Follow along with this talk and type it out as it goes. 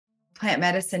plant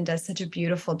medicine does such a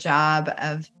beautiful job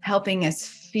of helping us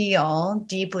feel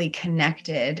deeply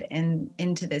connected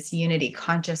into this unity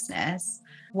consciousness,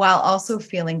 while also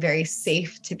feeling very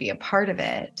safe to be a part of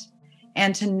it.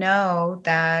 And to know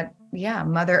that, yeah,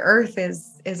 Mother Earth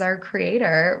is our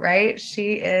creator, right?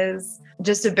 She is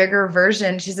just a bigger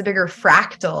version. She's a bigger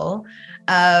fractal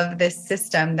of this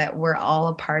system that we're all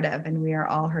a part of, and we are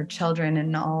all her children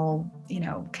and all,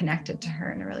 connected to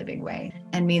her in a really big way,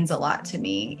 and means a lot to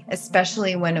me,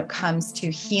 especially when it comes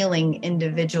to healing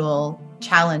individual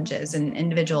challenges and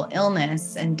individual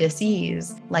illness and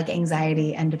disease like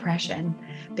anxiety and depression,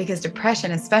 because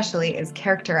depression especially is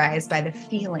characterized by the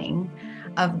feeling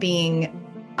of being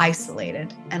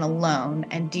isolated and alone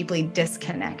and deeply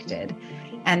disconnected.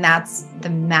 And that's the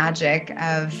magic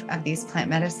of these plant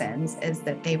medicines, is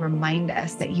that they remind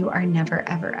us that you are never,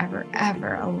 ever, ever,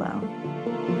 ever alone.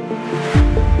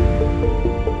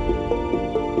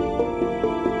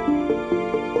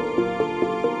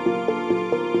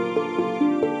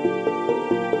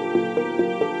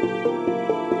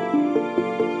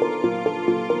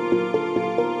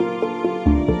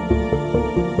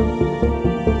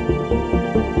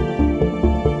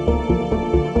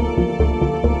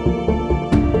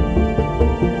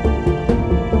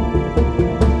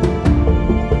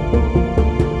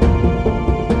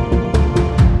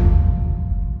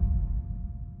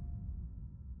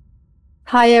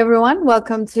 Hi, everyone.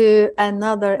 Welcome to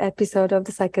another episode of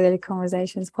the Psychedelic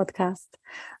Conversations podcast.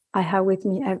 I have with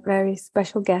me a very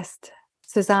special guest,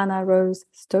 Susanna Rose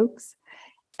Stokes,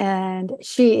 and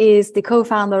she is the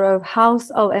co-founder of House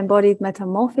of Embodied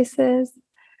Metamorphosis.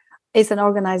 It's an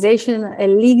organization, a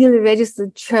legally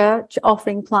registered church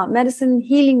offering plant medicine,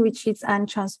 healing retreats, and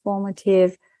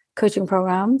transformative coaching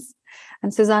programs.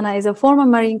 And Susanna is a former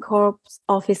Marine Corps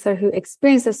officer who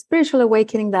experienced a spiritual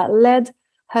awakening that led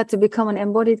her to become an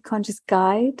embodied conscious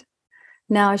guide.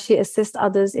 Now she assists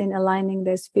others in aligning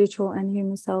their spiritual and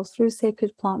human selves through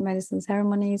sacred plant medicine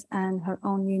ceremonies and her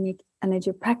own unique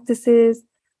energy practices.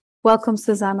 Welcome,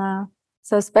 Susanna.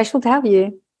 So special to have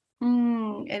you.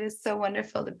 It is so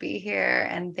wonderful to be here.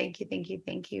 And thank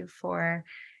you for,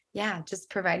 just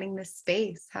providing this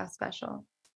space. How special.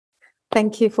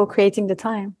 Thank you for creating the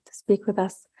time to speak with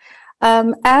us.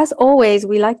 As always,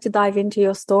 we like to dive into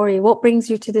your story. What brings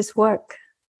you to this work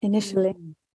initially?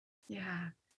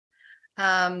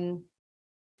 Well,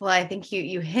 I think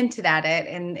you hinted at it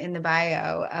in the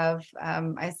bio of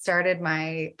I started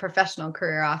my professional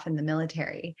career off in the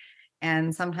military.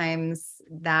 And sometimes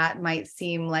that might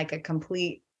seem like a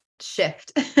complete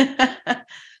shift.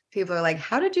 People are like,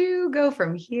 how did you go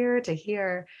from here to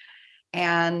here?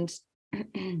 And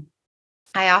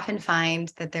I often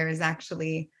find that there is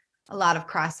actually a lot of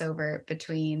crossover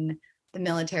between the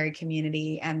military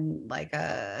community and like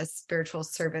a spiritual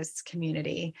service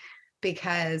community,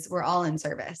 because we're all in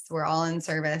service. We're all in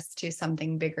service to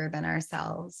something bigger than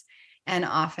ourselves. And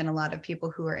often a lot of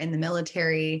people who are in the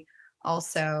military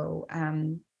also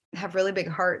have really big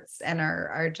hearts and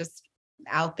are just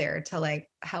out there to like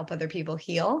help other people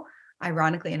heal,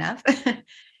 ironically enough.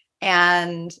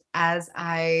 And as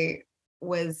I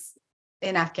was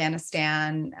in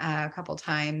Afghanistan a couple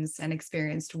times and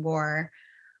experienced war,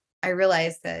 I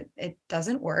realized that it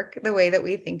doesn't work the way that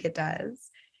we think it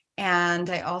does. And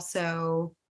I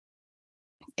also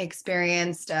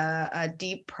experienced a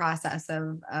deep process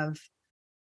of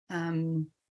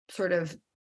sort of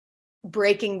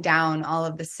breaking down all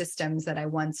of the systems that I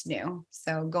once knew.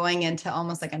 So going into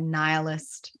almost like a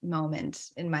nihilist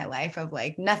moment in my life of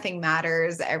like, nothing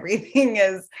matters. Everything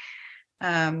is,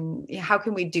 how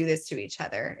can we do this to each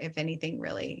other if anything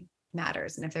really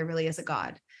matters and if there really is a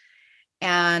God?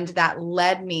 And that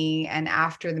led me, and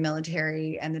after the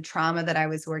military and the trauma that I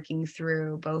was working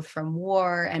through, both from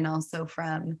war and also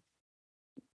from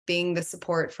being the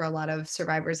support for a lot of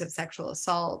survivors of sexual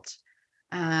assault,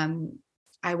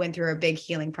 I went through a big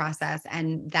healing process,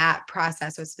 and that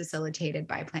process was facilitated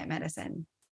by plant medicine.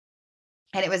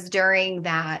 And it was during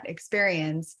that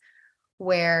experience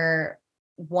where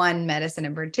one medicine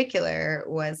in particular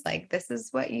was like, this is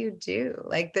what you do,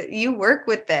 like that you work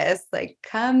with this, like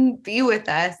come be with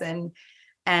us and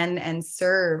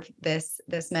serve this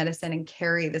medicine and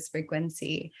carry this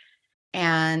frequency.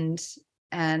 And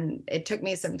it took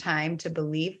me some time to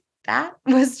believe that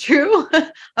was true.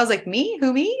 I was like, me?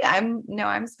 Who me?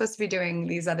 I'm supposed to be doing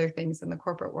these other things in the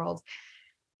corporate world.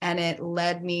 And it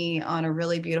led me on a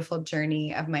really beautiful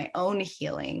journey of my own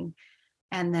healing.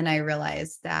 And then I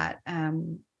realized that I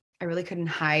really couldn't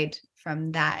hide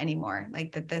from that anymore,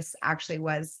 like that this actually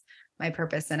was my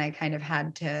purpose. And I kind of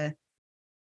had to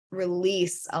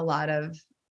release a lot of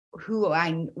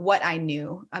what I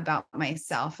knew about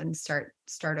myself and start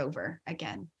over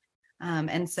again.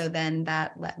 And so then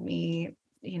that led me,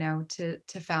 to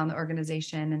found the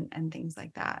organization and things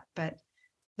like that. But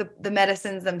the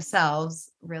medicines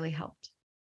themselves really helped.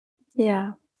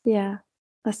 Yeah.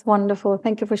 That's wonderful.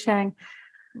 Thank you for sharing.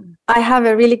 I have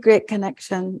a really great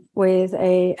connection with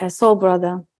a soul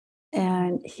brother,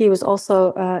 and he was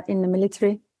also in the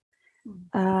military.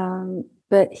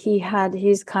 But he had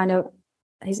his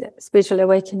spiritual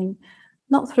awakening,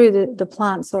 not through the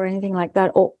plants or anything like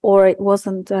that, or it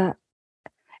wasn't.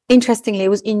 Interestingly, it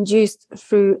was induced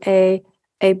through a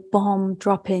bomb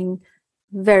dropping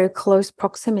very close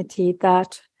proximity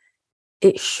that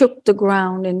it shook the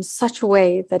ground in such a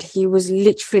way that he was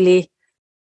literally,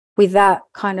 with that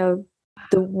kind of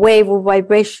the wave of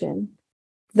vibration,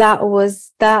 that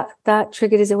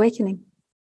triggered his awakening.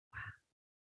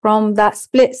 From that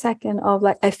split second of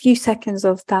like a few seconds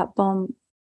of that bomb,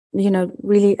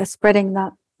 really spreading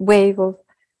that wave of,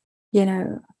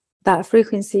 that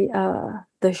frequency,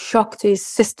 the shock to his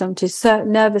system, to his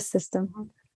nervous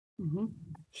system. Mm-hmm.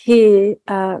 He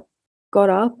got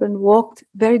up and walked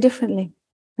very differently,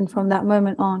 and from that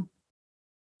moment on.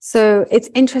 So it's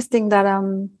interesting that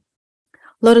a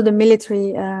lot of the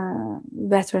military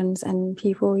veterans and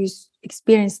people who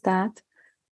experienced that,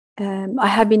 I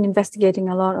have been investigating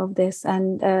a lot of this,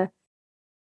 and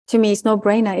to me it's no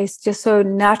brainer. It's just so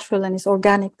natural and it's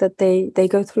organic that they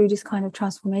go through this kind of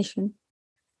transformation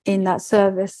in that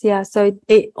service. Yeah, so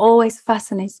it always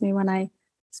fascinates me when I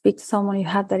speak to someone who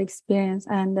had that experience,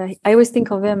 and I always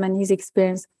think of him and his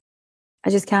experience. I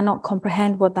just cannot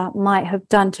comprehend what that might have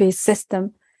done to his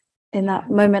system in that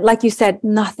moment. Like you said,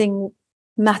 nothing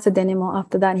mattered anymore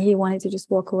after that. He wanted to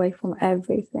just walk away from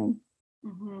everything.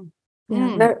 Mm-hmm.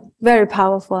 Yeah, very, very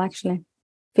powerful, actually.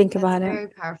 Think about it. Very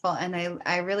powerful. And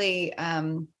I really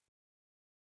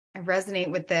I resonate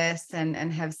with this and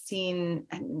have seen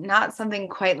not something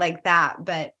quite like that,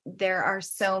 but there are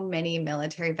so many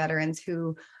military veterans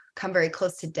who come very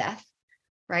close to death.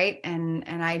 Right. And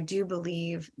I do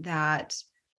believe that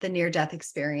the near-death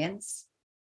experience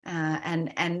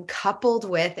and coupled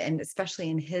with, and especially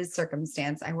in his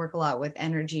circumstance, I work a lot with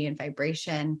energy and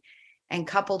vibration, and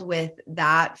coupled with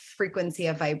that frequency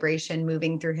of vibration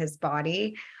moving through his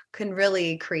body can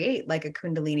really create like a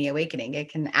Kundalini awakening. It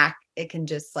can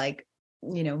just like,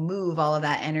 move all of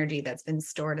that energy that's been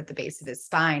stored at the base of his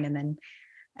spine and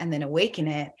then awaken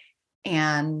it.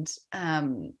 And,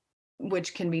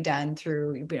 which can be done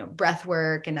through, breath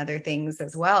work and other things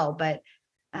as well. But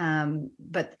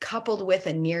coupled with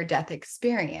a near-death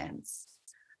experience,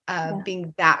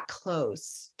 being that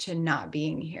close to not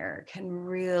being here can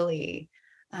really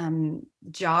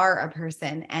jar a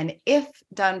person. And if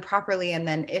done properly, and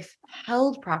then if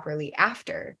held properly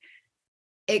after,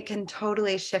 it can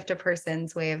totally shift a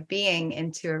person's way of being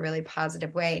into a really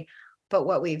positive way. But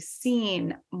what we've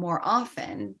seen more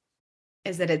often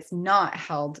is that it's not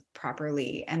held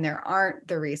properly, and there aren't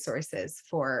the resources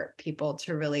for people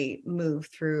to really move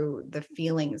through the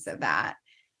feelings of that.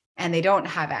 And they don't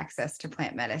have access to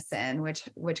plant medicine,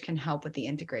 which can help with the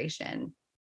integration.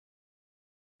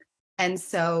 And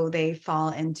so they fall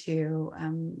into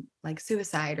like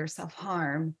suicide or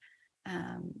self-harm.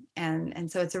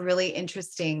 And so it's a really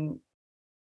interesting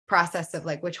process of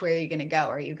like, which way are you going to go?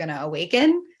 Are you going to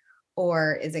awaken,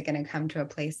 or is it going to come to a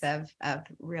place of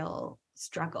real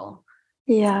struggle?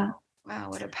 Yeah. Wow,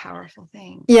 what a powerful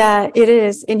thing. Yeah, it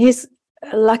is. And he's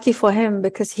lucky for him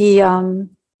because he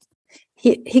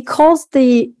calls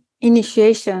the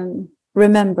initiation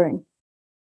remembering.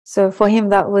 So for him,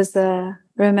 that was a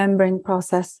remembering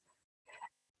process,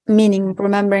 meaning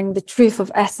remembering the truth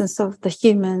of essence of the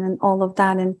human and all of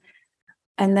that.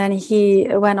 And then he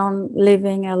went on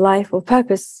living a life of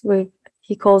purpose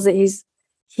he calls it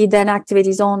he then activated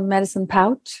his own medicine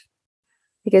pouch,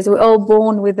 because we're all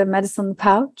born with a medicine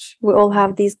pouch. We all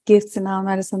have these gifts in our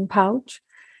medicine pouch,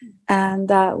 and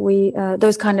that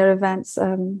those kind of events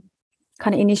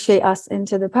kind of initiate us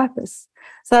into the purpose.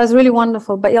 So that was really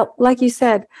wonderful. But like you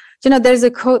said, there's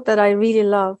a quote that I really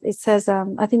love. It says,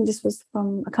 I think this was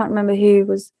from, I can't remember who it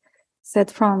was said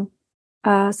from,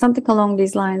 something along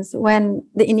these lines. When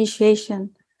the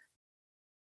initiation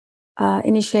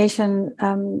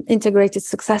integrated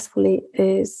successfully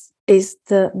is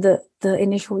the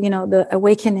initial, the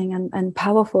awakening and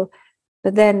powerful.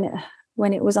 But then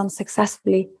when it was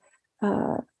unsuccessfully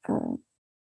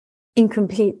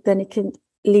incomplete, then it can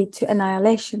lead to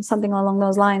annihilation, something along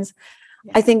those lines.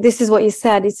 Yeah. I think this is what you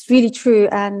said. It's really true.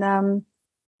 And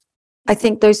I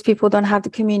think those people don't have the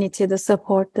community, the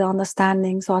support, the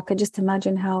understanding. So I could just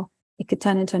imagine how it could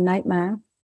turn into a nightmare.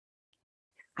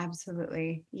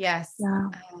 Absolutely. Yes. Yeah.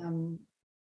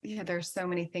 Yeah, there's so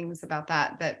many things about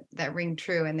that ring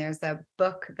true. And there's a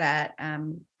book that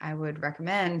I would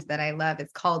recommend that I love.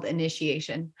 It's called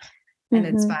Initiation. And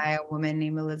it's by a woman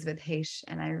named Elizabeth Haish.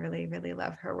 And I really, really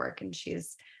love her work. And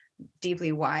she's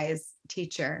deeply wise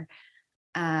teacher.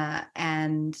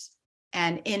 And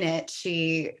in it,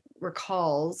 she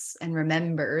recalls and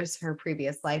remembers her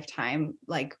previous lifetime,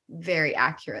 like very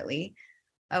accurately,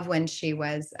 of when she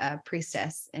was a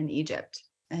priestess in Egypt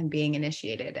and being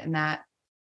initiated. And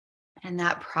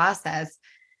that process,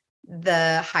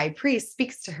 the high priest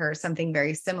speaks to her something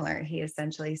very similar. He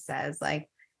essentially says, like,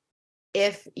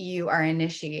 if you are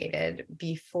initiated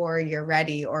before you're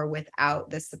ready or without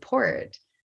the support,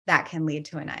 that can lead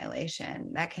to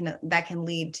annihilation. That can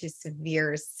lead to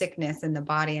severe sickness in the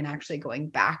body and actually going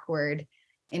backward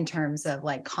in terms of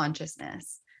like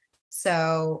consciousness.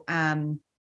 So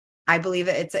I believe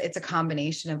that it's a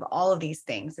combination of all of these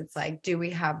things. It's like, do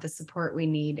we have the support we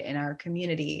need in our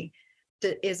community?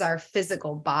 Is our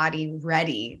physical body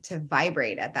ready to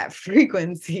vibrate at that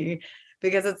frequency?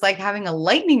 Because it's like having a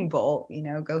lightning bolt,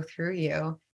 go through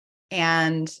you.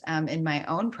 And in my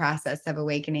own process of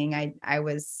awakening, I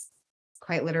was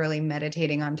quite literally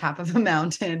meditating on top of a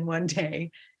mountain one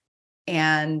day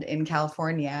and in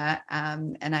California.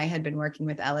 And I had been working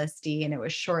with LSD, and it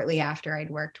was shortly after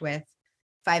I'd worked with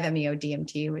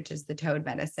 5-MeO-DMT, which is the toad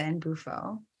medicine,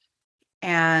 Bufo.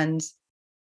 And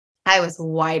I was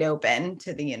wide open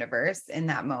to the universe in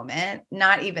that moment,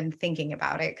 not even thinking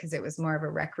about it because it was more of a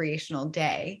recreational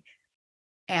day.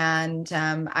 And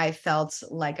I felt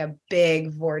like a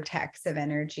big vortex of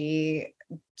energy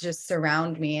just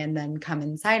surround me and then come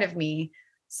inside of me,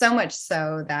 so much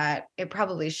so that it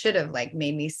probably should have like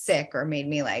made me sick or made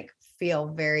me like feel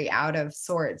very out of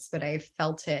sorts, but I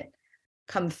felt it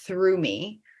come through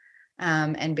me.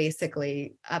 And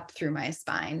basically up through my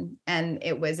spine. And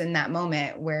it was in that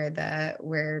moment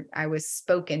where I was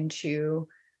spoken to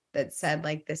that said,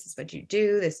 like, this is what you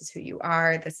do. This is who you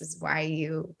are. This is why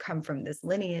you come from this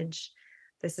lineage.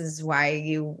 This is why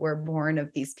you were born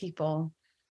of these people.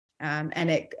 And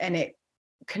it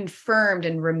confirmed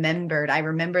and remembered. I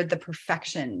remembered the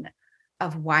perfection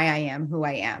of why I am who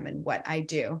I am and what I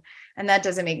do. And that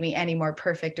doesn't make me any more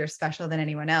perfect or special than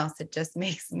anyone else. It just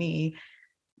makes me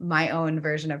my own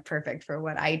version of perfect for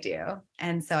what I do.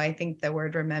 And so I think the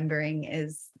word remembering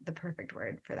is the perfect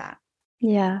word for that.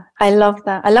 Yeah, I love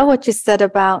that. I love what you said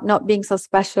about not being so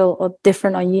special or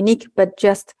different or unique, but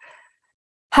just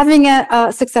having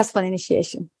a successful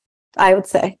initiation, I would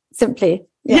say, simply.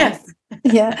 Yeah. Yes.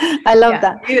 Yeah, I love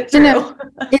that.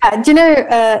 Do you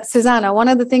know, Susanna, one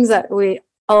of the things that we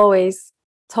always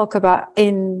talk about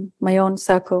in my own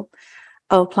circle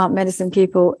of plant medicine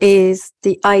people is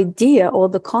the idea or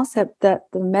the concept that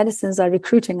the medicines are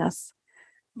recruiting us.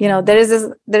 There is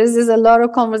a lot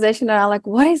of conversation around like,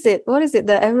 what is it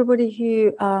that everybody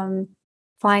who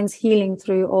finds healing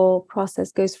through or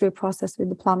goes through a process with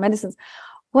the plant medicines,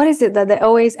 what is it that they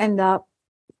always end up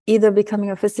either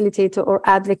becoming a facilitator or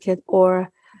advocate or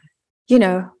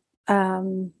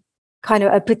kind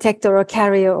of a protector or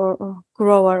carrier or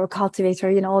grower or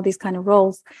cultivator, all these kind of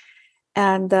roles.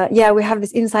 And we have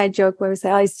this inside joke where we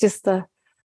say, it's just the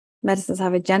medicines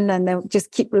have agenda and they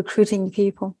just keep recruiting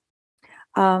people.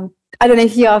 I don't know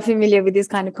if you are familiar with these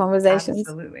kind of conversations.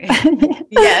 Absolutely.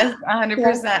 Yes,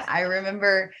 100%. Yeah. I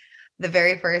remember the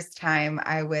very first time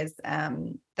I was,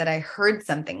 that I heard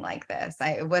something like this.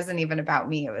 It wasn't even about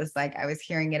me. It was like, I was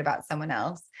hearing it about someone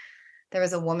else. There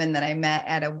was a woman that I met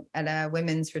at a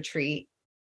women's retreat.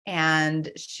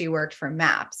 And she worked for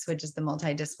MAPS, which is the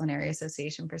Multidisciplinary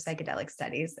Association for Psychedelic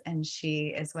Studies. And she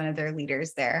is one of their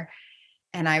leaders there.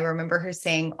 And I remember her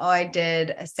saying, I did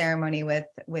a ceremony with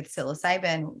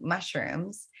psilocybin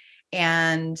mushrooms.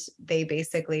 And they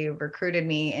basically recruited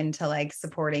me into like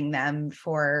supporting them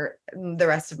for the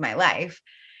rest of my life.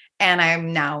 And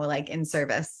I'm now like in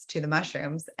service to the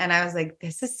mushrooms. And I was like,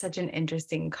 this is such an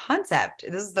interesting concept.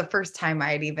 This is the first time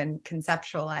I'd even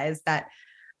conceptualized that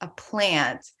a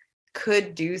plant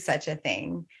could do such a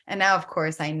thing. And now, of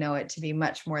course, I know it to be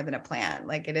much more than a plant.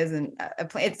 Like it isn't a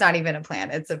plant. It's not even a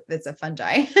plant. It's a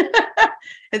fungi.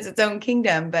 It's its own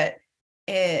kingdom. But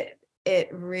it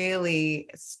really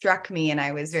struck me. And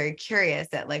I was very curious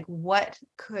at like, what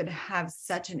could have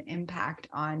such an impact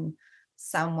on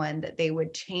someone that they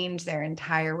would change their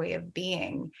entire way of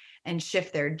being and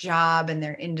shift their job and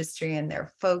their industry and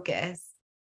their focus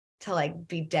to like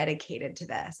be dedicated to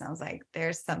this. And I was like,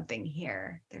 there's something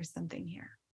here.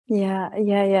 Yeah,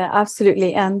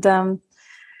 absolutely. And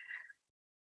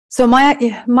so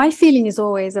my feeling is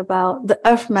always about the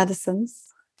earth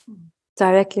medicines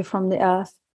directly from the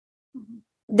earth.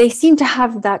 they seem to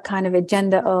have that kind of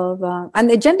agenda of, and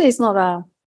the agenda is not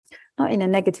in a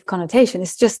negative connotation.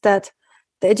 It's just that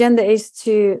the agenda is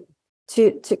to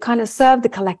kind of serve the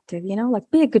collective,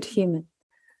 like be a good human.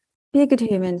 Be a good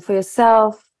human for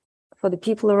yourself, for the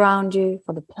people around you,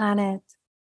 for the planet.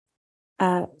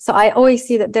 So I always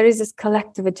see that there is this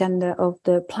collective agenda of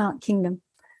the plant kingdom,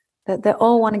 that they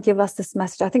all want to give us this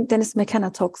message. I think Dennis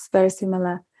McKenna talks very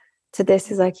similar to this.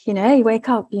 He's like, hey, wake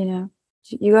up, you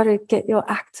got to get your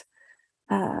act,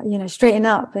 straighten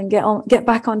up and get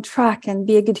back on track and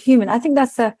be a good human. I think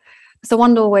that's a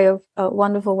wonderful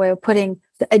way of putting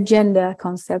the agenda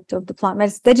concept of the plant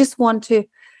medicine. They just want to,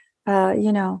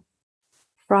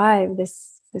 thrive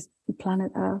this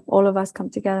planet Earth. All of us come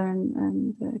together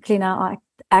and clean our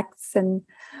acts and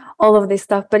all of this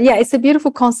stuff. But yeah, it's a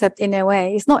beautiful concept in a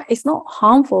way. It's not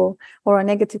harmful or a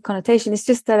negative connotation. It's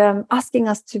just that asking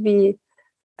us to be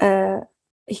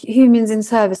humans in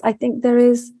service. I think there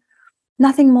is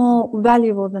nothing more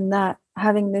valuable than that,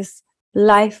 having this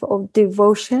life of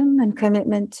devotion and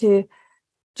commitment to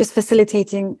just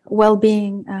facilitating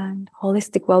well-being and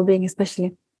holistic well-being,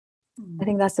 especially. I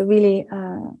think that's a really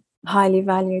highly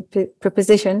valued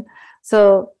proposition.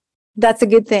 So that's a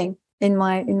good thing in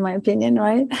my opinion,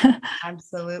 right?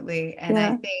 Absolutely. And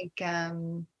I think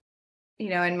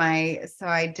so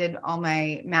I did all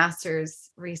my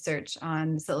master's research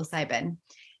on psilocybin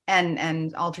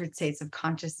and altered states of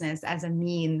consciousness as a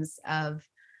means of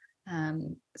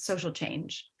social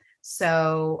change.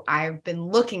 So I've been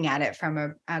looking at it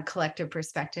from a collective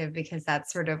perspective, because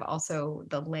that's sort of also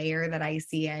the layer that I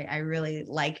see. I really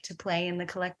like to play in the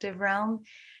collective realm.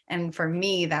 And for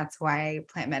me, that's why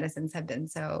plant medicines have been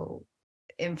so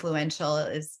influential,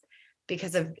 is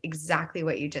because of exactly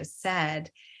what you just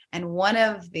said. And one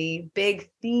of the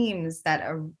big themes that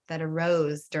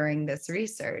arose during this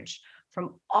research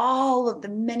from all of the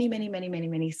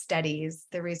many studies,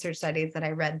 the research studies that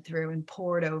I read through and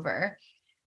pored over,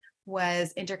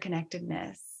 was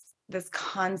interconnectedness, this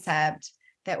concept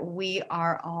that we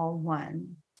are all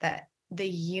one, that the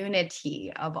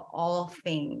unity of all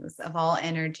things, of all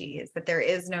energies, that there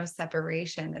is no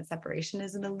separation, that separation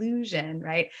is an illusion,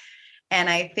 right? And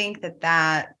I think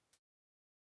that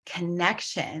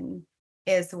connection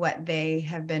is what they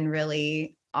have been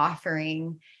really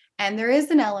offering. And there is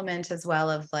an element as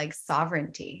well of like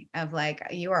sovereignty, of like,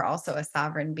 you are also a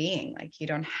sovereign being. Like, you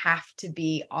don't have to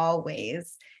be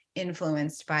always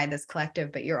influenced by this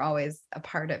collective, but you're always a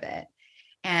part of it.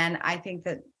 And I think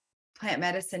that plant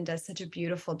medicine does such a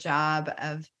beautiful job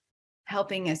of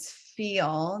helping us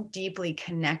feel deeply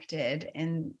connected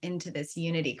into this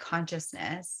unity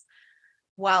consciousness,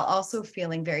 while also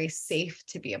feeling very safe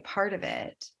to be a part of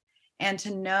it, and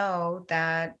to know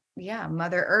that,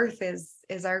 Mother Earth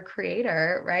is our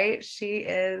creator, right? She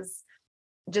is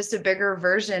just a bigger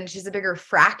version. She's a bigger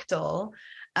fractal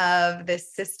of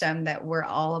this system that we're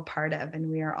all a part of, and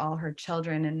we are all her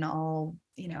children and all,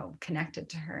 connected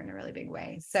to her in a really big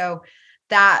way. So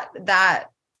that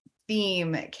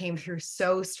theme came through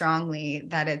so strongly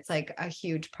that it's like a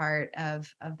huge part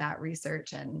of that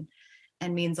research, and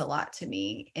means a lot to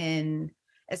me,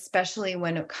 especially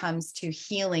when it comes to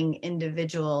healing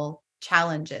individual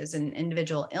challenges and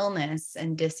individual illness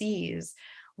and disease,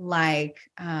 like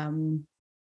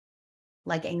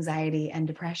anxiety and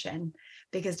depression,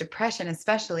 because depression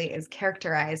especially is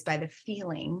characterized by the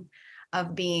feeling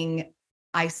of being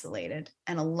isolated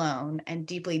and alone and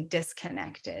deeply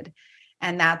disconnected.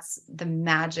 And that's the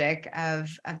magic of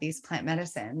these plant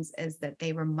medicines, is that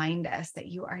they remind us that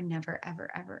you are never, ever,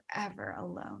 ever, ever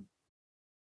alone.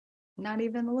 Not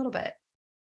even a little bit.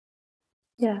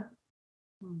 Yeah.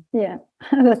 Yeah.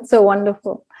 That's so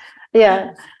wonderful.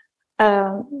 Yeah.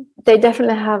 They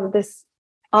definitely have this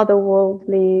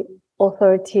otherworldly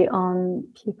authority on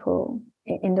people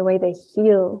in the way they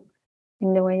heal,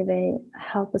 in the way they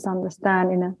help us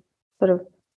understand, in a sort of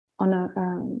on a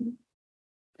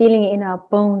feeling in our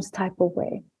bones type of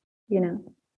way,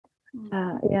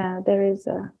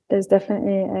 there's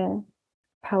definitely a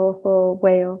powerful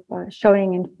way of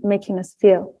showing and making us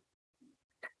feel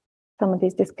some of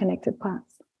these disconnected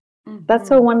parts. Mm-hmm. That's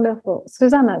so wonderful.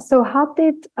 Susanna, so how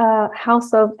did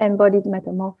House of Embodied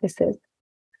Metamorphosis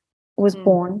was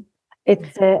born?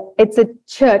 It's a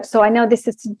church. So I know this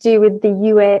is to do with the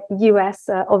US.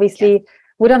 Obviously,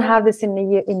 we don't have this in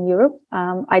Europe.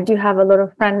 I do have a lot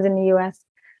of friends in the US,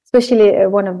 especially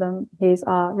one of them. He's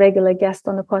our regular guest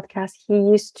on the podcast. He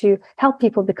used to help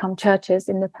people become churches,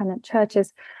 independent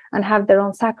churches, and have their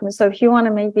own sacraments. So if you want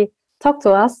to maybe talk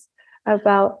to us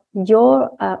about your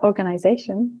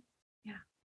organization.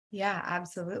 Yeah,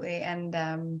 absolutely. And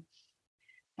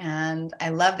And I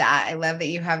love that. I love that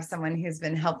you have someone who's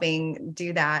been helping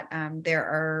do that. There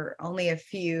are only a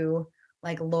few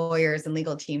like lawyers and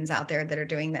legal teams out there that are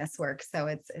doing this work. So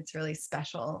it's really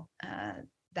special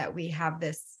that we have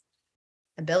this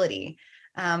ability.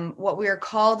 What we are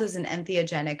called is an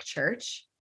entheogenic church.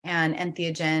 And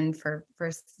entheogen, for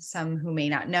some who may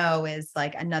not know, is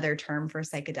like another term for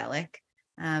psychedelic.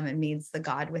 It means the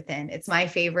God within. It's my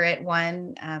favorite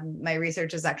one. My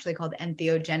research is actually called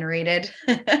entheogenerated,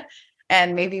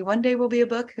 and maybe one day will be a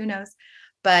book. Who knows?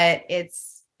 But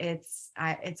it's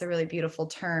a really beautiful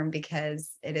term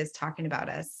because it is talking about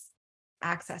us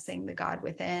accessing the God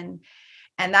within,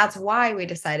 and that's why we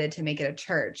decided to make it a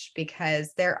church,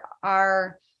 because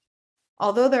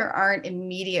although there aren't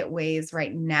immediate ways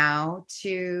right now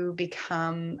to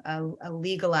become a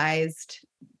legalized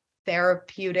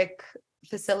therapeutic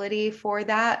facility for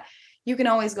that, you can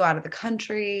always go out of the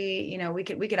country. We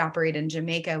could operate in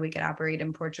Jamaica, we could operate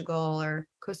in Portugal or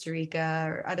Costa Rica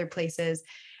or other places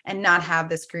and not have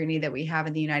the scrutiny that we have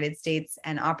in the United States,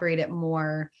 and operate it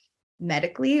more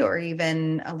medically, or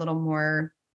even a little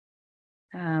more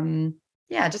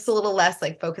just a little less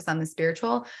like focus on the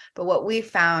spiritual. But what we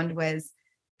found was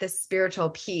the spiritual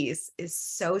piece is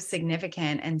so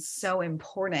significant and so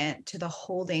important to the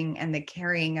holding and the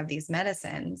carrying of these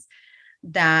medicines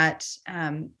that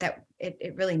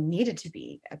it really needed to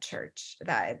be a church,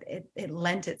 that it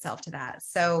lent itself to that.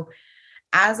 So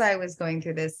as I was going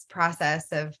through this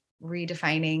process of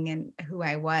redefining and who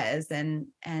I was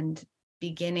and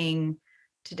beginning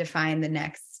to define the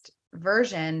next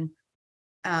version,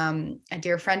 a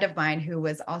dear friend of mine who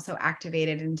was also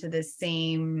activated into the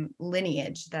same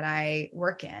lineage that I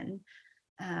work in,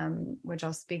 which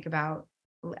I'll speak about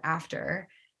after,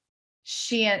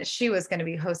 she was going to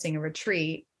be hosting a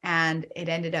retreat, and it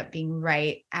ended up being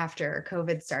right after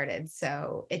COVID started.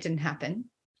 So it didn't happen.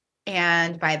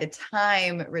 And by the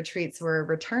time retreats were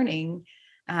returning,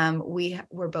 we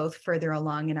were both further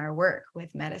along in our work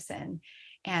with medicine.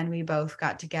 And we both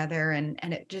got together, and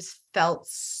it just felt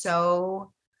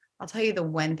so, I'll tell you the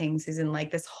one thing, Susan,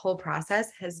 like this whole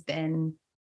process has been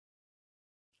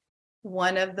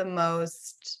one of the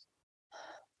most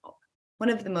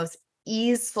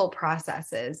easeful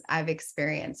processes I've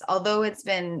experienced. Although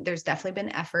there's definitely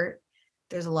been effort,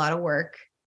 there's a lot of work,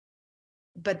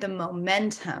 but the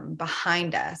momentum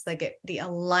behind us, the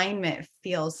alignment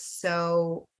feels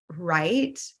so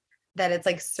right that it's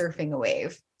like surfing a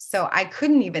wave. So I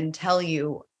couldn't even tell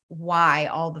you why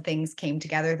all the things came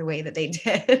together the way that they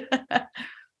did.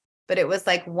 But it was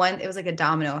like a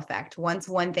domino effect. Once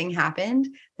one thing happened,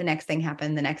 the next thing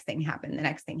happened, the next thing happened, the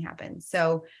next thing happened.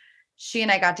 So she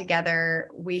and I got together,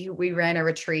 we ran a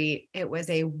retreat. It was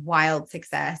a wild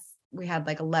success. We had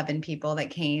like 11 people that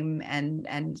came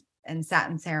and sat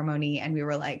in ceremony, and we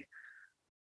were like,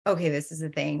 okay, this is the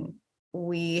thing.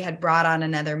 We had brought on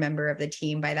another member of the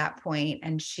team by that point,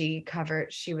 and she's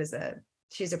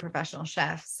a professional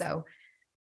chef. So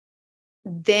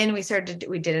then we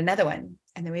did another one,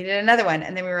 and then we did another one.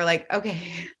 And then we were like,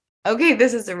 okay,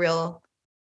 this is a real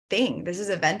thing. This is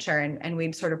a venture. And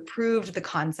we'd sort of proved the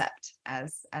concept,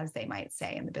 as they might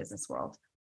say in the business world.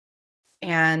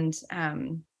 And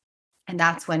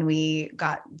that's when we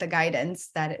got the guidance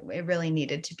that it really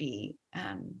needed to be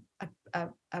a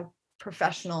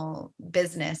professional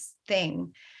business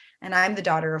thing. And I'm the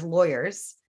daughter of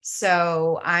lawyers.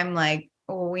 So I'm like,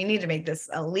 oh, we need to make this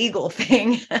a legal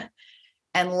thing.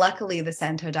 And luckily, the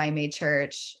Santo Daime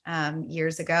Church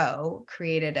years ago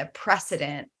created a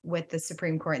precedent with the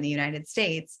Supreme Court in the United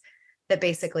States that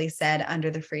basically said,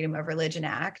 under the Freedom of Religion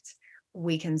Act,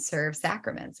 we can serve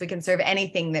sacraments. We can serve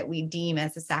anything that we deem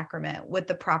as a sacrament with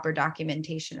the proper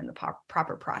documentation and the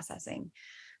proper processing.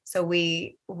 So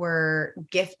we were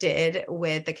gifted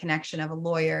with the connection of a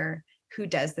lawyer who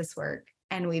does this work,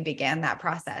 and we began that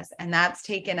process. And that's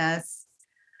taken us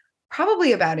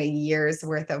probably about a year's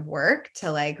worth of work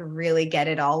to like really get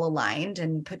it all aligned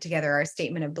and put together our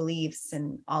statement of beliefs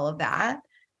and all of that.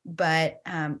 But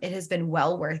it has been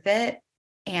well worth it.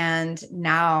 And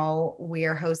now we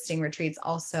are hosting retreats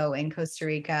also in Costa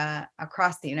Rica,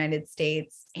 across the United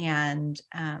States. And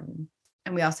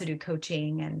we also do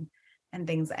coaching and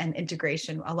things, and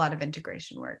integration, a lot of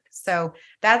integration work. So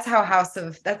that's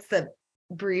the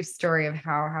brief story of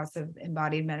how House of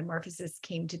Embodied Metamorphosis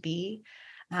came to be.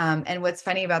 And what's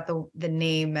funny about the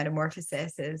name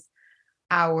Metamorphosis is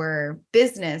our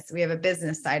business. We have a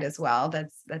business side as well.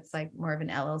 That's like more of an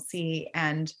LLC.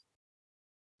 And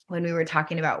when we were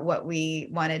talking about what we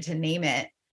wanted to name it,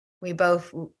 we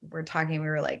both were talking, we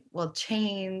were like, well,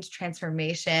 change,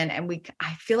 transformation. And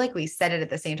I feel like we said it at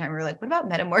the same time. We were like, what about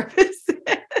metamorphosis?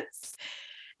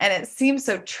 And it seems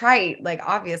so trite. Like,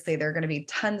 obviously there are going to be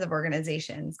tons of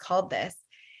organizations called this.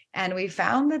 And we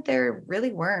found that there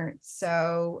really weren't.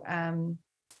 So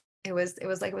it was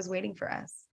like it was waiting for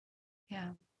us. Yeah.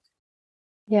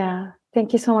 Yeah.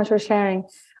 Thank you so much for sharing.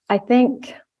 I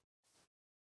think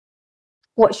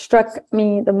what struck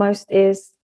me the most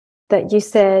is that you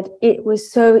said it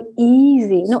was so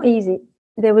easy, not easy.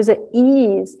 There was an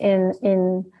ease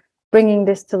in bringing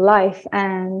this to life.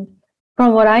 And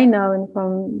from what I know and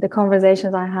from the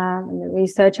conversations I have and the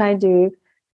research I do,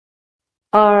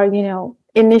 are,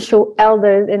 initial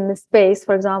elders in the space,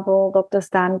 for example, Dr.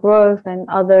 Stan Grof and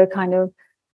other kind of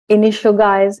initial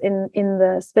guys in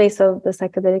the space of the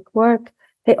psychedelic work,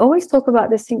 they always talk about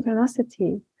this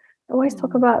synchronicity. They always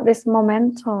talk about this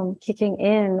momentum kicking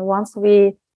in once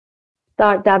we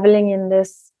start dabbling in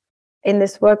this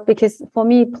work, because for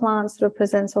me, plants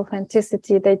represents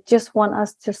authenticity. They just want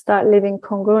us to start living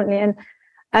congruently,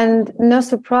 and no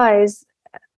surprise,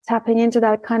 tapping into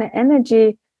that kind of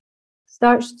energy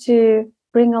starts to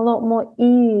bring a lot more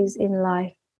ease in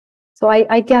life. So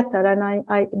I get that, and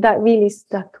I that really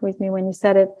stuck with me when you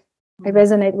said it. I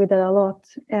resonate with it a lot,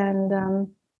 and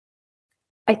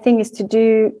I think it's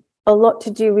a lot to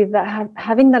do with that,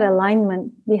 having that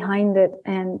alignment behind it,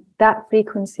 and that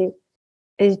frequency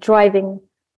is driving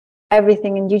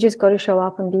everything, and you just got to show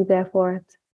up and be there for it.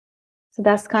 So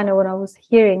that's kind of what I was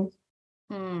hearing.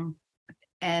 And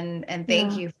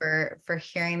thank you for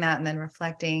hearing that and then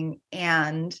reflecting,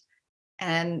 and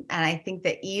I think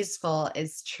that easeful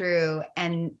is true,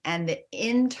 and the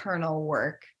internal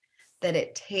work that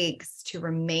it takes to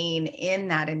remain in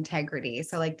that integrity.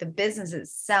 So like the business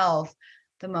itself,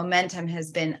 the momentum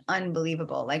has been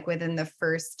unbelievable. Like within the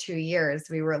first 2 years,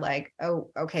 we were like, oh,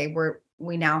 okay,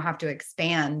 we now have to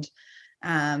expand.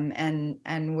 And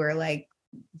we're like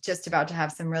just about to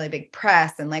have some really big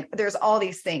press. And like, there's all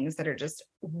these things that are just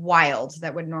wild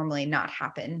that would normally not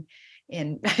happen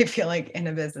I feel like in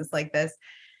a business like this.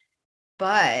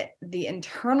 But the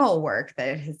internal work that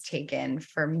it has taken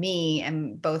for me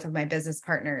and both of my business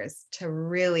partners to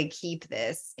really keep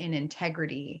this in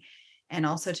integrity, and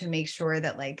also to make sure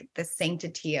that like the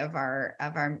sanctity of our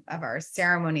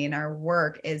ceremony and our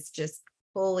work is just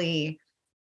fully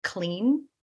clean.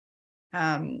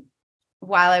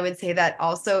 While I would say that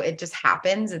also it just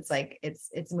happens, it's like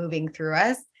it's moving through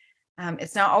us.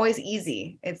 It's not always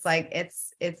easy. It's like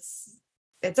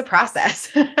it's a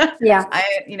process. Yeah.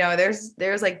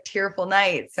 There's like tearful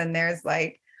nights, and there's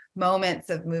like moments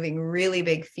of moving really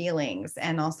big feelings,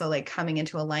 and also like coming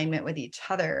into alignment with each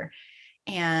other.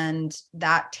 And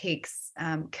that takes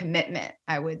commitment,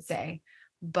 I would say.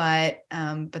 But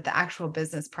the actual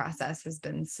business process has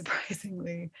been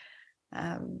surprisingly,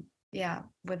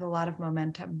 with a lot of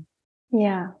momentum.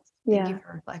 Yeah. Thank you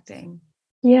for reflecting.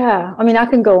 Yeah. I mean, I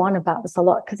can go on about this a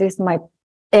lot because it's my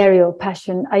area of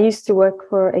passion. I used to work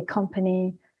for a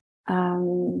company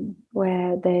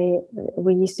where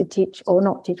we used to teach, or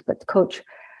not teach, but coach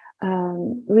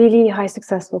really high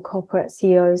successful corporate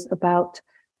CEOs about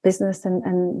business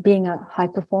and being a high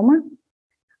performer.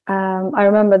 I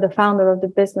remember the founder of the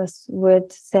business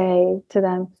would say to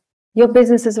them, your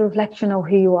business is a reflection of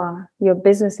who you are. Your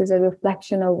business is a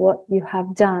reflection of what you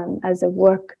have done as a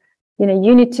work.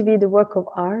 You need to be the work of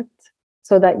art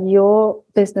so that your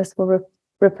business will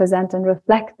represent and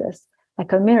reflect this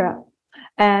like a mirror.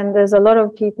 And there's a lot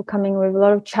of people coming with a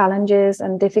lot of challenges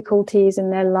and difficulties in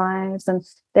their lives and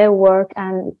their work.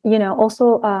 And,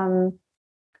 also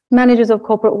managers of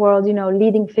corporate world,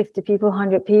 leading 50 people,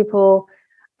 100 people,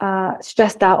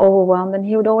 stressed out, overwhelmed. And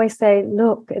he would always say,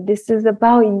 look, this is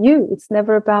about you. It's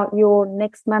never about your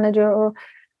next manager or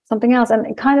something else. And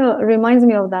it kind of reminds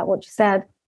me of that, what you said.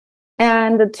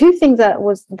 And the two things that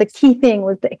was the key thing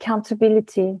was the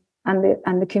accountability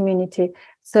and the community.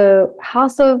 So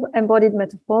House of Embodied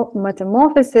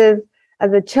Metamorphosis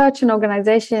as a church and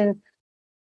organization,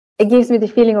 it gives me the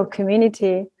feeling of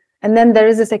community. And then there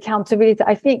is this accountability.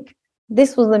 I think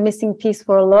this was the missing piece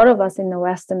for a lot of us in the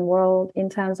Western world in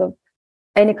terms of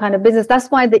any kind of business. That's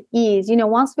why the ease,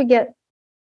 once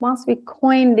we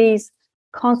coin these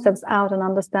concepts out and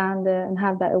understand and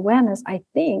have that awareness, I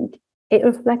think it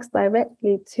reflects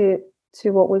directly to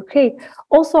what we create.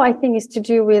 Also, I think it's to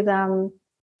do with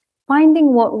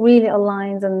finding what really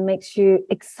aligns and makes you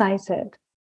excited,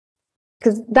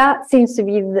 because that seems to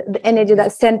be the energy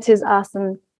that centers us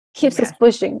and keeps us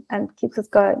pushing and keeps us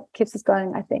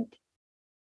going, I think.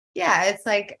 Yeah, it's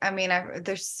like, I mean,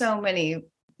 there's so many,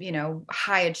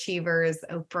 high achievers,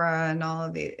 Oprah and all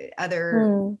of the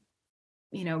other,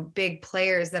 big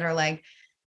players that are like,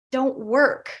 don't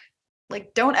work.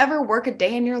 Like, don't ever work a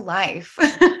day in your life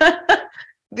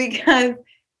because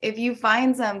if you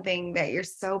find something that you're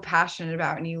so passionate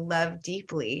about and you love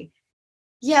deeply,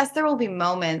 yes, there will be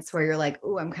moments where you're like,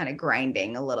 oh, I'm kind of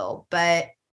grinding a little, but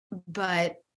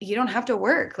you don't have to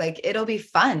work. Like, it'll be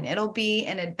fun. It'll be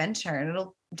an adventure and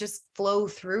it'll just flow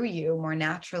through you more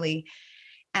naturally.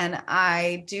 And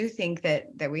I do think that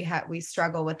we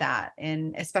struggle with that,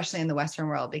 and especially in the Western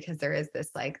world, because there is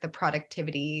this like the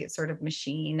productivity sort of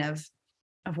machine of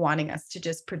wanting us to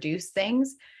just produce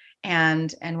things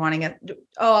and wanting us,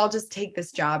 oh, I'll just take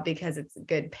this job because it's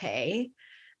good pay.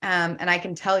 And I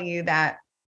can tell you that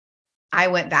I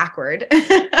went backward.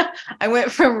 I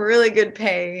went from really good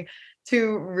pay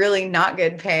to really not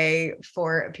good pay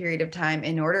for a period of time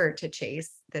in order to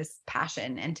chase this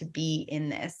passion and to be in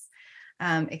this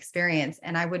experience.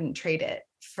 And I wouldn't trade it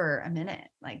for a minute.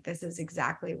 Like, this is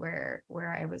exactly where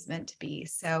I was meant to be.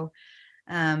 So,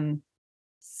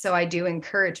 so I do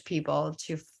encourage people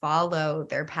to follow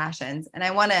their passions. And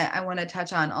I want to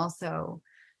touch on also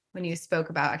when you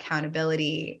spoke about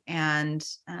accountability and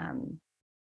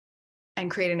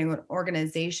creating an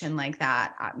organization like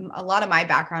that. A lot of my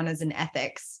background is in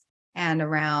ethics and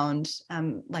around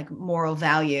like moral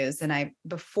values. And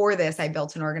before this, I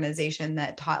built an organization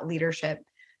that taught leadership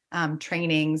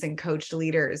trainings and coached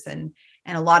leaders. And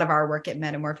a lot of our work at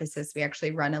Metamorphosis, we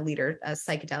actually run a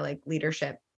psychedelic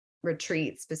leadership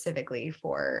retreat specifically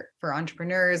for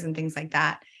entrepreneurs and things like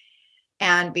that.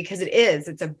 And because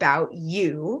it's about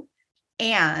you.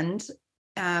 And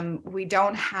we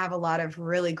don't have a lot of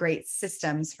really great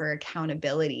systems for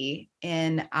accountability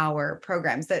in our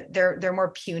programs. That they're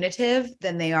more punitive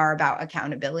than they are about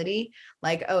accountability.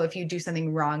 Like, oh, if you do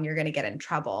something wrong, you're going to get in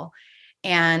trouble.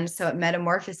 And so at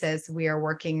Metamorphosis, we are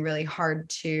working really hard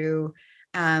to,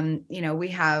 we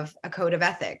have a code of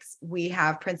ethics. We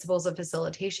have principles of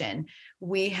facilitation.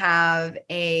 We have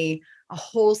a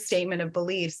whole statement of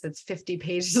beliefs that's 50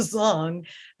 pages long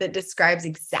that describes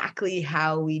exactly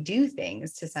how we do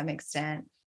things to some extent,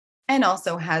 and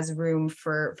also has room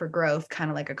for growth, kind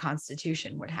of like a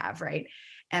constitution would have, right?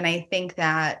 And I think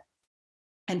that,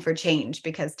 and for change,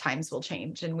 because times will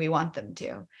change and we want them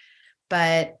to.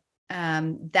 But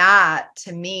that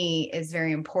to me is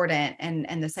very important,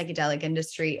 and the psychedelic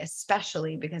industry,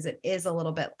 especially because it is a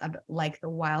little bit like the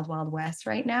wild, wild west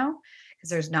right now, because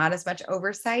there's not as much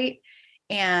oversight.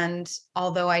 And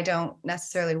although I don't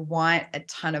necessarily want a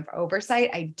ton of oversight,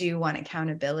 I do want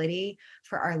accountability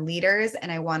for our leaders. And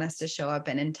I want us to show up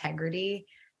in integrity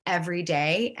every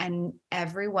day, and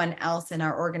everyone else in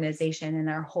our organization and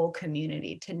our whole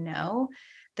community to know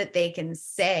that they can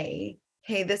say,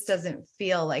 hey, this doesn't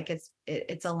feel like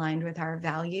it's aligned with our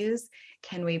values.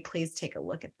 Can we please take a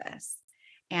look at this?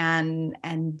 And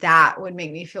that would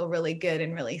make me feel really good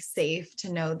and really safe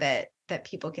to know that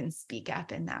people can speak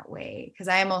up in that way. Because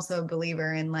I am also a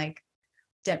believer in like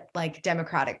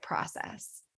democratic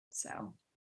process. So,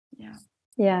 yeah.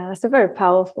 Yeah, that's a very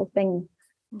powerful thing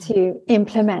to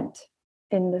implement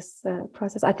in this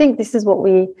process. I think this is what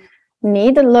we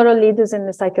need. A lot of leaders in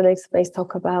the psychedelic space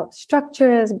talk about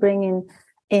structures, bringing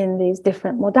in these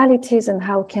different modalities and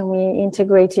how can we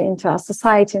integrate it into our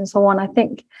society and so on. I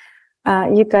think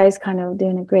you guys kind of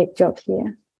doing a great job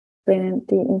here, bringing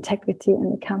the integrity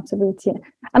and accountability,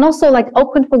 and also like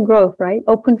open for growth, right?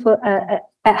 Open for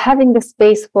having the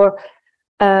space for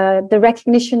the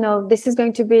recognition of this is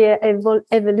going to be an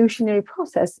evolutionary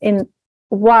process in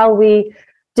while we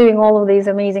doing all of these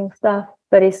amazing stuff.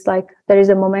 But it's like there is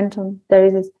a momentum, there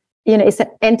is, it's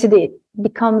an entity, it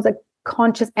becomes a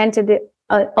conscious entity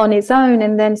on its own,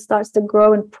 and then starts to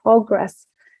grow and progress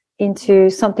into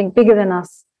something bigger than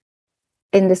us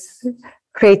in this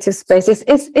creative space.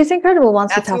 It's incredible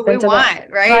once that's we tap what we into want,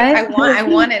 that, right? I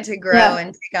want it to grow Yeah.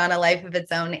 and take on a life of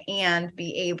its own and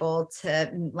be able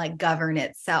to like govern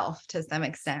itself to some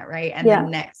extent, right? And Yeah. the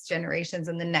next generations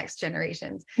and the next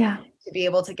generations Yeah. to be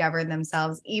able to govern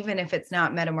themselves, even if it's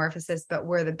not Metamorphosis, but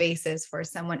we're the basis for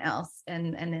someone else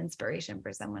and an inspiration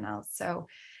for someone else. So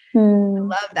I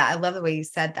love that. I love the way you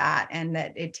said that, and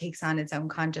that it takes on its own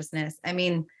consciousness. I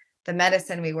mean, the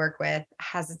medicine we work with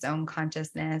has its own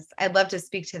consciousness. I'd love to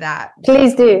speak to that.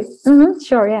 Please do.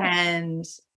 Sure. Yeah. And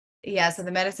yeah, so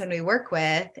the medicine we work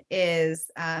with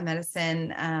is a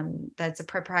medicine that's a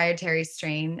proprietary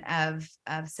strain of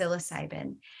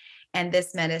psilocybin. And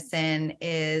this medicine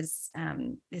is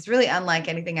really unlike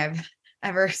anything I've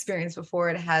ever experienced before.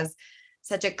 It has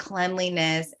such a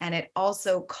cleanliness, and it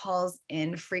also calls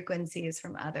in frequencies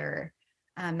from other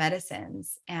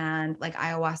medicines, and like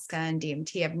ayahuasca and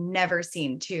DMT. I've never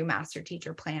seen two master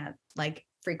teacher plant like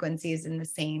frequencies in the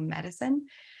same medicine.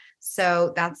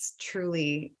 So that's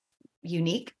truly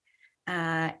unique.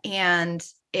 And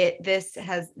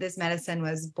this medicine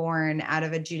was born out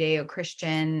of a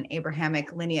Judeo-Christian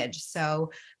Abrahamic lineage.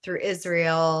 So through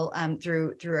Israel,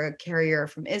 through a carrier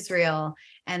from Israel,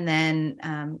 and then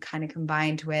kind of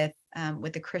combined with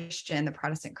the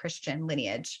Protestant Christian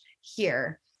lineage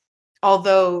here.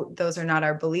 Although those are not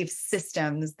our belief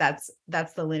systems, that's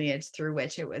the lineage through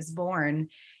which it was born.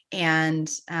 And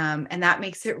that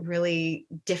makes it really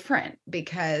different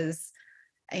because,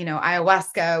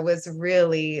 ayahuasca was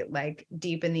really like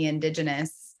deep in the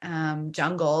indigenous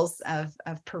jungles of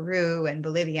Peru and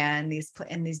Bolivia and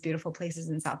these beautiful places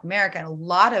in South America. And a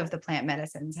lot of the plant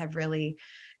medicines have really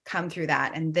come through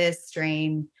that. And this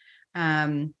strain,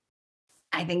 I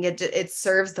think it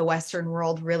serves the Western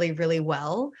world really, really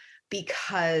well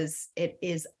because it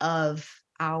is of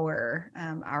our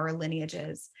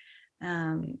lineages.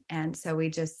 And so we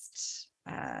just,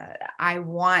 I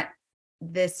want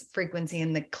this frequency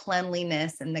and the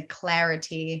cleanliness and the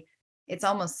clarity. It's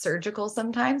almost surgical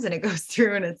sometimes, and it goes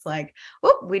through and it's like,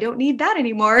 oh, we don't need that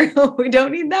anymore. We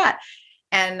don't need that.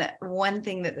 And one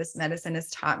thing that this medicine has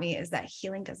taught me is that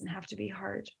healing doesn't have to be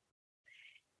hard.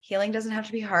 Healing doesn't have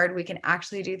to be hard. We can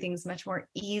actually do things much more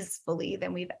easily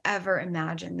than we've ever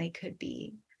imagined they could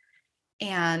be.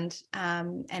 And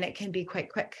it can be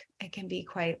quite quick. It can be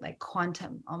quite like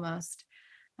quantum almost,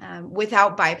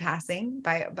 without bypassing,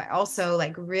 by also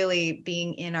like really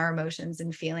being in our emotions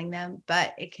and feeling them.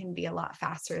 But it can be a lot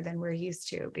faster than we're used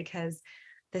to because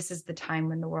this is the time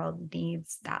when the world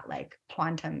needs that like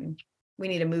quantum. We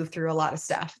need to move through a lot of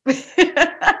stuff.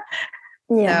 Yeah.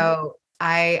 So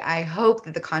I hope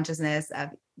that the consciousness of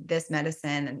this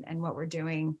medicine and what we're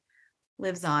doing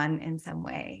lives on in some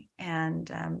way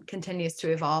and continues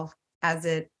to evolve as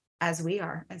we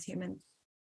are as humans.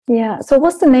 Yeah. So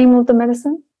what's the name of the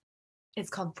medicine? It's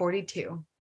called 42.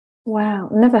 Wow,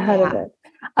 never heard of it.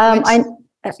 I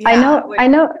I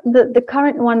know the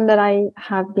current one that I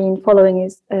have been following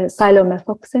is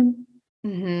Silomethoxin.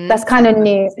 Mm-hmm. That's kind of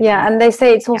new. Yeah. And they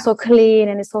say it's also clean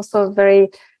and it's also very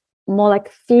more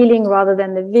like feeling rather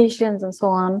than the visions and so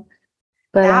on.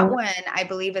 But that one, I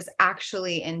believe, is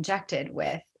actually injected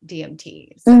with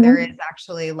DMT. So there is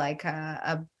actually like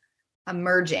a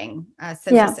merging,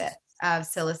 synthesis of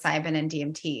psilocybin and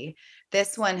DMT.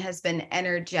 This one has been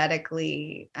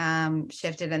energetically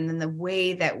shifted. And then the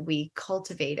way that we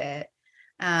cultivate it,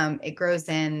 it grows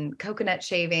in coconut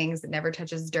shavings. It never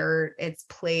touches dirt. It's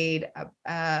played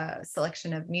a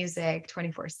selection of music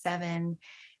 24/7.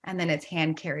 And then it's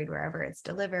hand carried wherever it's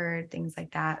delivered, things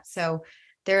like that. So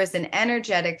there is an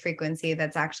energetic frequency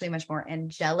that's actually much more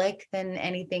angelic than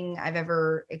anything I've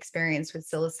ever experienced with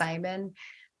psilocybin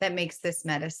that makes this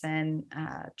medicine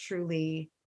truly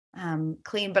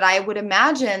clean. But I would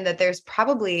imagine that there's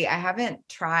probably, I haven't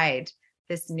tried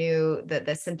this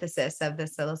the synthesis of the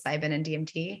psilocybin and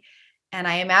DMT. And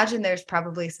I imagine there's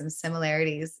probably some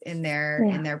similarities in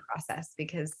their process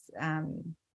because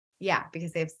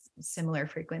because they have similar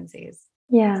frequencies.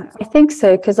 Yeah, I think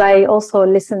so, because I also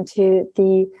listen to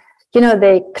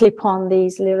they clip on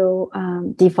these little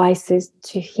devices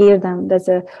to hear them. There's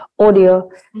a audio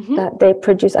that they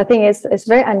produce. I think it's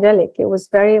very angelic. It was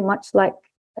very much like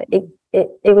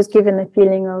it was given a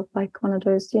feeling of like one of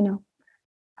those,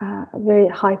 very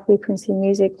high frequency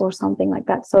music or something like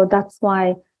that. So that's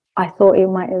why I thought it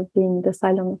might have been the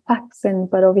Silomethoxin,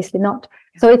 but obviously not.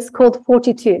 So it's called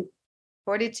 42.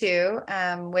 42,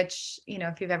 which,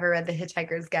 if you've ever read The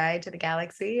Hitchhiker's Guide to the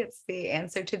Galaxy, it's the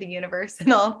answer to the universe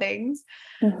and all things.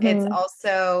 It's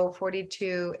also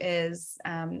 42 is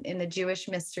in the Jewish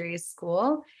Mysteries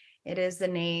School. It is the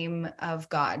name of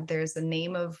God. There's a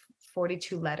name of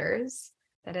 42 letters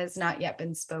that has not yet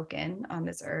been spoken on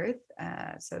this earth.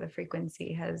 So the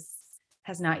frequency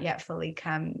has not yet fully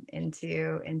come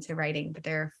into writing, but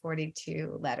there are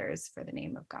 42 letters for the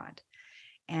name of God.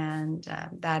 And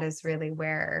that is really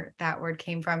where that word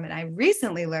came from. And I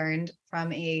recently learned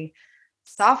from a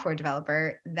software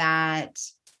developer that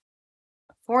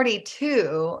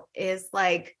 42 is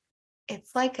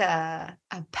it's like a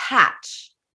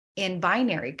patch in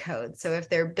binary code. So if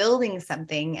they're building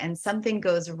something and something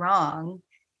goes wrong,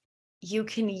 you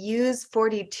can use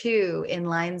 42 in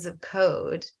lines of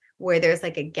code where there's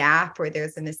like a gap or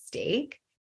there's a mistake.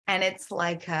 And it's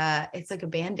like a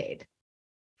Band-Aid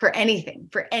for anything,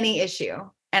 for any issue.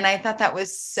 And I thought that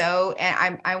was so,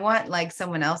 and I want like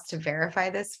someone else to verify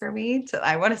this for me.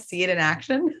 I want to see it in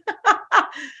action.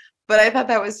 But I thought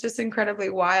that was just incredibly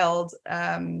wild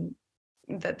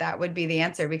that would be the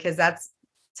answer, because that's,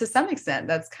 to some extent,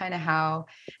 that's kind of how,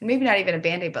 and maybe not even a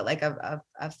Band-Aid, but like a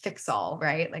fix-all,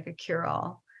 right? Like a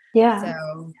cure-all. Yeah.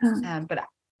 So, but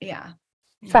yeah.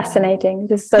 Fascinating.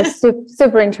 This is so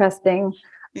super interesting.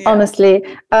 Yeah. Honestly,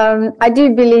 I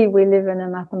do believe we live in a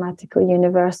mathematical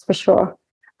universe for sure.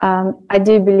 I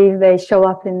do believe they show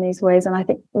up in these ways, and I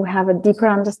think we have a deeper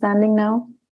understanding now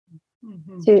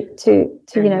to Very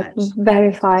you know, much.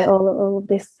 verify all of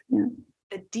this. Yeah.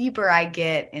 The deeper I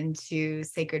get into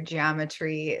sacred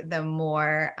geometry, the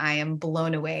more I am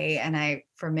blown away. And I,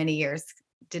 for many years,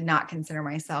 did not consider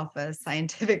myself a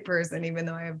scientific person, even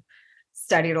though I've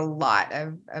studied a lot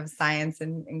of science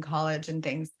in college and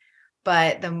things.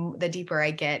 But the deeper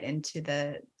I get into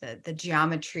the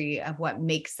geometry of what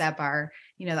makes up our,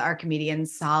 you know, the Archimedean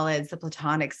solids, the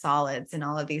Platonic solids, and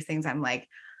all of these things, I'm like,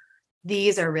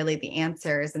 these are really the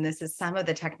answers. And this is some of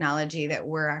the technology that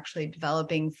we're actually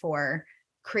developing for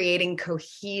creating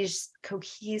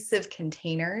cohesive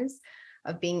containers,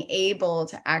 of being able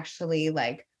to actually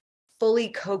like fully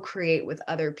co-create with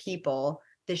other people.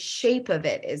 The shape of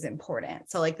it is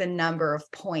important. So like the number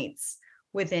of points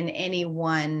within any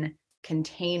one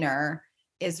container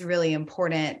is really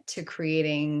important to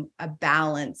creating a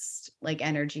balanced like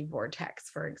energy vortex,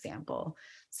 for example.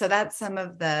 So that's some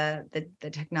of the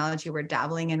technology we're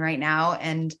dabbling in right now.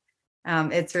 And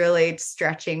it's really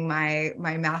stretching my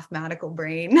mathematical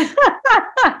brain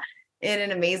in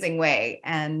an amazing way.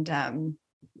 And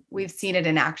we've seen it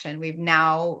in action. We've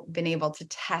now been able to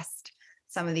test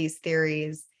some of these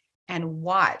theories and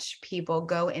watch people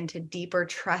go into deeper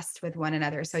trust with one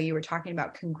another. So you were talking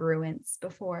about congruence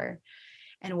before.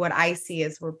 And what I see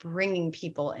is we're bringing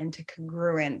people into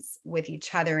congruence with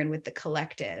each other and with the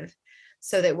collective,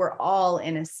 so that we're all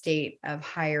in a state of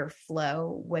higher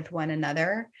flow with one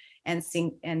another, and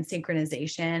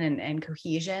synchronization and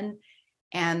cohesion.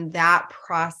 And that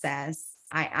process,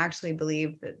 I actually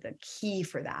believe that the key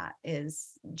for that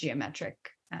is geometric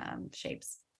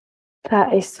shapes.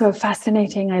 That is so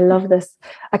fascinating. I love this.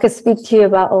 I could speak to you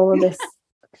about all of this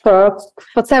for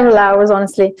several hours,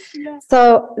 honestly. Yeah.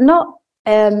 So not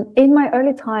in my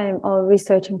early time of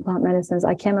researching plant medicines,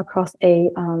 I came across a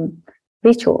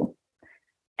ritual.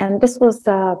 And this was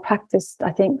practiced,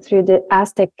 I think, through the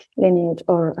Aztec lineage,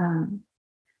 or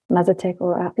Mazatec,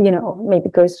 or, you know, maybe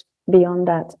goes beyond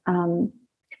that.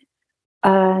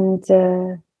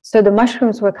 So the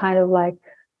mushrooms were kind of like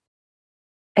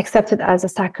accepted as a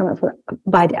sacrament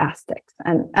by the Aztecs.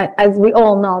 And as we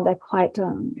all know, they're quite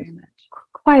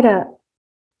a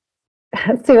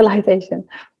civilization.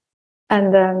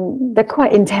 And they're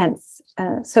quite intense.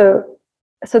 So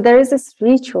there is this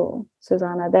ritual,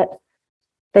 Susanna, that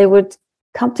they would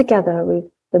come together with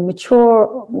the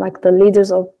mature, like the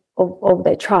leaders of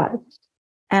their tribe,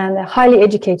 and they're highly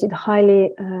educated,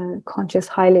 highly conscious,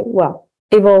 highly, well,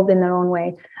 evolved in their own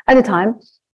way at the time.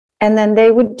 And then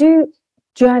they would do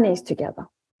journeys together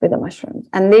with the mushrooms.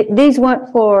 And these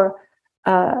weren't for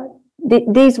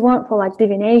like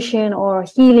divination or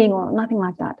healing or nothing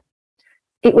like that.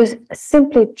 It was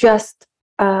simply just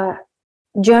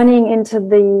journeying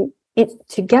into it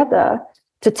together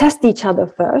to test each other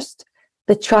first,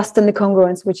 the trust and the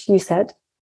congruence, which you said.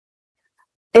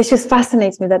 It just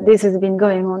fascinates me that this has been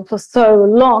going on for so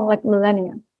long, like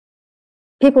millennia.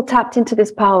 People tapped into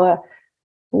this power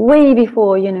way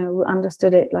before, you know, we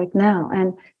understood it like now.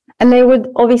 And they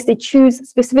would obviously choose a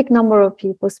specific number of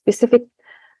people, specific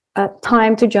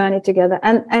time to journey together.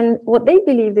 And what they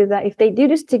believed is that if they do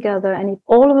this together, and if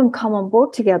all of them come on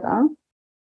board together,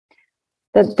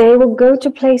 that they will go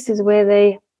to places where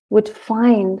they would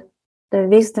find the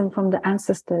wisdom from the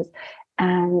ancestors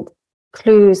and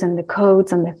clues and the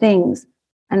codes and the things,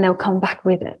 and they'll come back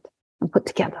with it and put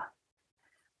together.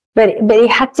 But it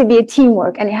had to be a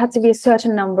teamwork, and it had to be a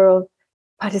certain number of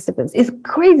participants. It's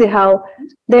crazy how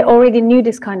they already knew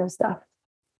this kind of stuff.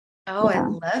 Oh, yeah. I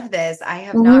love this. I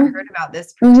have not heard about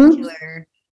this particular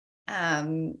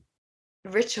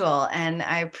ritual, and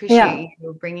I appreciate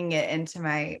you bringing it into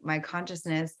my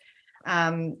consciousness.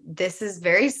 This is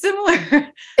very similar.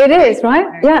 It is,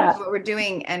 right? Yeah. What we're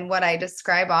doing, and what I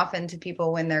describe often to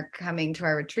people when they're coming to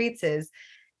our retreats is,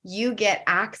 you get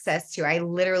access to, I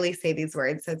literally say these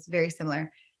words, so it's very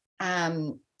similar.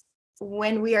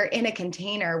 When we are in a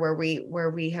container where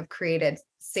we have created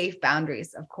safe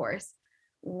boundaries, of course,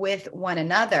 with one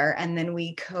another, and then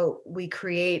we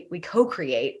co-create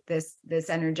this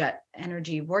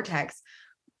energy vortex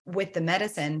with the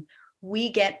medicine, we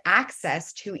get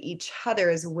access to each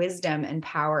other's wisdom and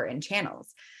power and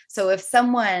channels. So if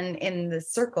someone in the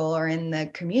circle or in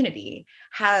the community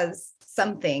has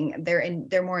something,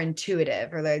 they're more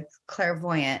intuitive or they're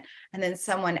clairvoyant, and then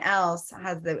someone else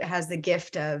has the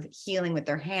gift of healing with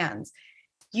their hands,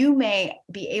 you may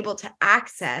be able to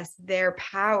access their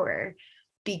power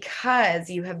because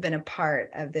you have been a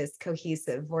part of this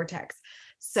cohesive vortex.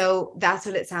 So that's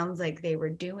what it sounds like they were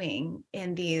doing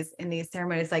in these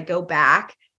ceremonies, like go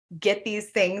back, get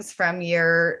these things from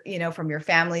your, from your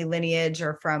family lineage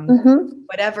or from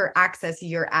whatever access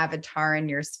your avatar and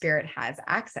your spirit has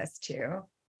access to.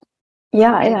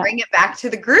 And bring it back to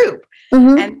the group.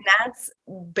 And that's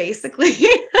basically,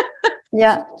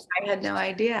 I had no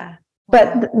idea.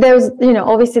 But there's,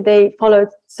 obviously they followed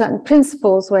certain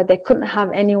principles where they couldn't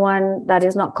have anyone that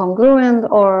is not congruent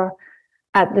or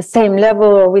at the same level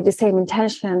or with the same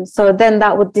intention. So then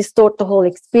that would distort the whole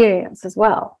experience as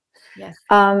well. Yes.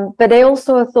 But they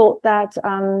also thought that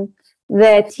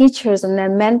their teachers and their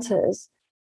mentors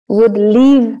would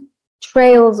leave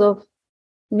trails of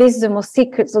wisdom or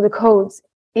secrets or the codes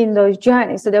in those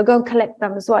journeys. So they'll go and collect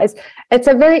them as well. It's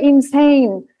a very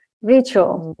insane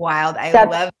ritual. Wild. I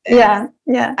love this.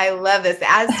 Yeah. I love this.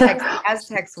 The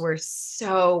Aztecs were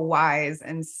so wise.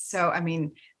 And so,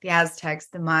 the Aztecs,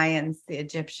 the Mayans, the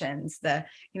Egyptians,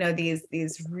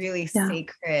 these really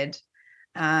sacred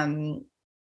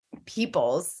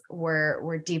peoples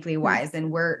were deeply wise,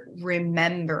 and we're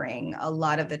remembering a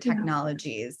lot of the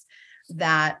technologies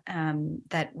that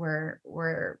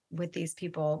were with these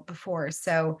people before.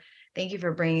 So thank you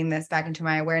for bringing this back into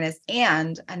my awareness.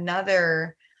 And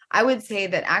I would say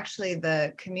that actually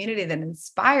the community that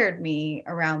inspired me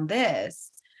around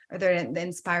this, or that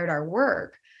inspired our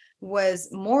work, was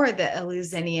more the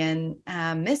Eleusinian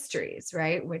mysteries,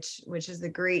 right? Which is the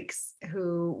Greeks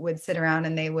who would sit around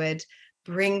and they would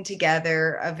bring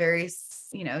together a very,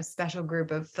 special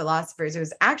group of philosophers. It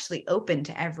was actually open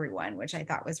to everyone, which I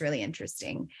thought was really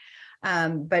interesting.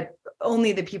 But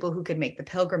only the people who could make the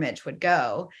pilgrimage would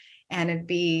go. And it'd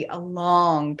be a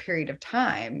long period of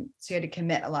time. So you had to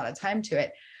commit a lot of time to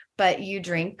it. But you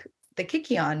drink the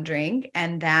Kykeon drink,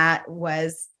 and that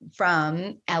was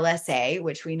from LSA,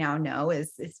 which we now know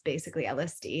is basically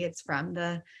LSD. It's from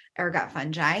the ergot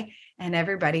fungi. And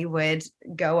everybody would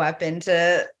go up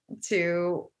into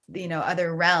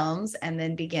other realms and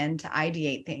then begin to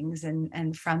ideate things.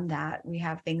 And from that, we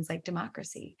have things like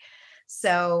democracy.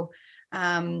 So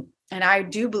and I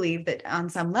do believe that on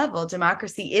some level,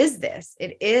 democracy is this.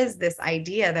 It is this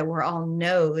idea that we're all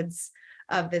nodes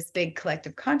of this big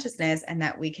collective consciousness, and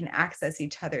that we can access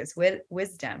each other's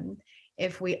wisdom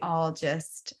if we all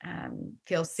just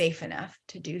feel safe enough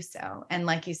to do so. And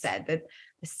like you said, that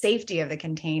the safety of the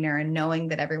container and knowing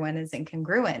that everyone is in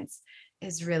congruence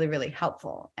is really, really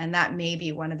helpful. And that may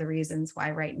be one of the reasons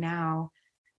why right now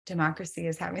democracy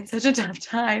is having such a tough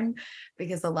time,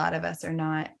 because a lot of us are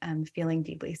not feeling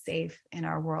deeply safe in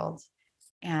our world.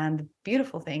 And the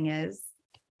beautiful thing is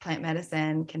plant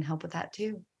medicine can help with that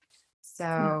too.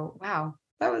 So, wow,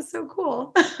 that was so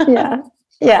cool.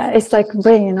 Yeah, it's like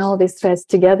bringing all these threads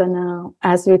together now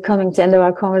as we're coming to the end of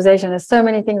our conversation. There's so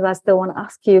many things I still want to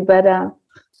ask you, but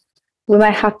we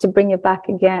might have to bring it back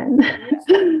again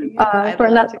for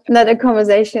another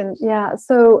conversation. Yeah,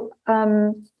 so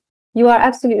you are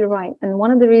absolutely right. And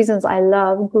one of the reasons I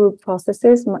love group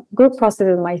processes is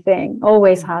my thing,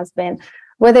 always has been,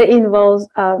 whether it involves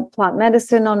plant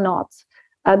medicine or not.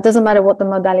 Doesn't matter what the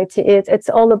modality is. It's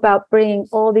all about bringing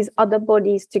all these other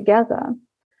bodies together.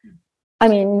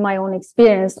 In my own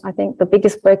experience, I think the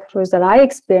biggest breakthroughs that I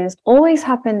experienced always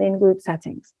happened in group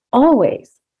settings,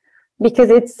 always, because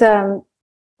it's,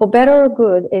 for better or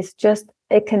good, it's just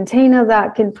a container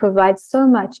that can provide so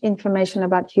much information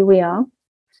about who we are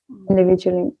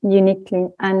individually, uniquely,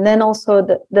 and then also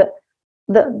the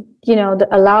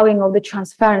allowing of the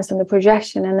transference and the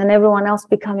projection, and then everyone else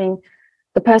becoming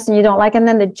the person you don't like, and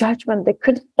then the judgment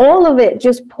all of it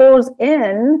just pours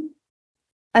in.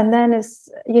 And then it's,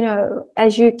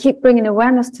 as you keep bringing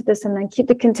awareness to this and then keep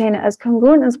the container as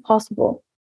congruent as possible,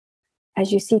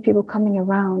 as you see people coming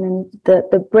around, and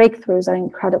the breakthroughs are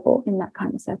incredible in that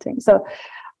kind of setting. So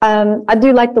I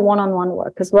do like the one-on-one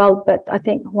work as well, but I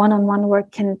think one-on-one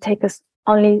work can take us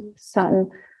only certain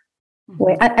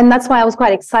way. And that's why I was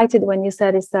quite excited when you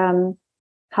said it's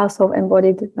House of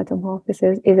Embodied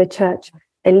Metamorphosis is a church,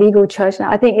 a legal church. Now,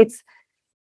 I think it's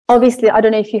obviously, I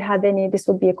don't know if you had this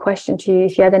would be a question to you,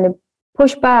 if you had any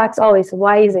pushbacks,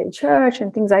 why is it church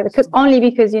and things like that? Because,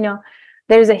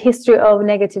 there is a history of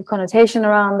negative connotation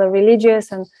around the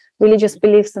religious and religious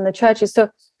beliefs in the churches. So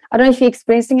I don't know if you're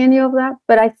experiencing any of that,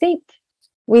 but I think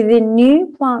with the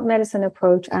new plant medicine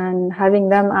approach and having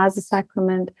them as a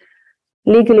sacrament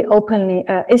legally, openly,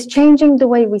 it's changing the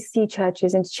way we see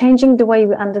churches, and it's changing the way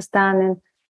we understand and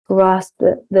grasp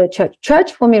the church.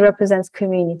 Church for me represents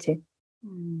community.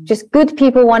 Just good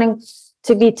people wanting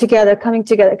to be together, coming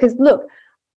together. Because look,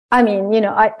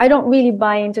 I don't really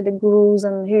buy into the gurus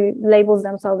and who labels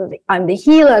themselves as I'm the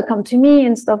healer, come to me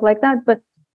and stuff like that. But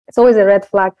it's always a red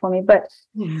flag for me. But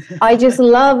I just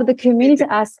love the community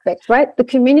aspect, right? The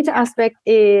community aspect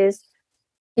is,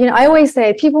 I always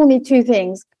say people need two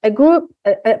things: a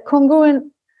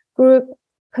congruent group,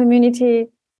 community,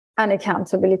 and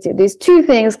accountability. These two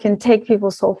things can take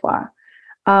people so far.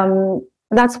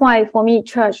 That's why for me,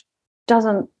 church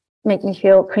doesn't make me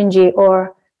feel cringy,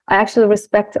 or I actually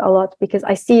respect it a lot, because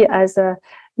I see it as a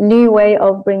new way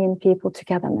of bringing people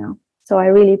together now. So I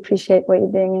really appreciate what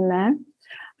you're doing in there.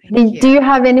 Do you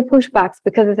have any pushbacks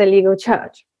because it's a legal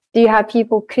church? Do you have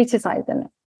people criticizing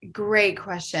it? Great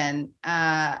question.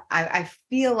 I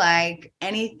feel like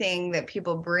anything that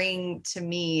people bring to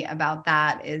me about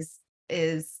that is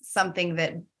something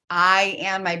that I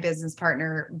and my business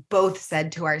partner both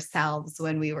said to ourselves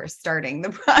when we were starting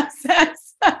the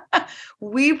process.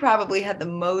 We probably had the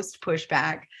most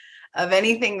pushback of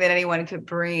anything that anyone could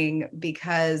bring,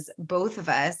 because both of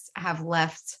us have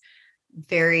left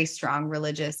very strong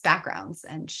religious backgrounds.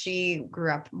 And she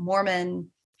grew up Mormon,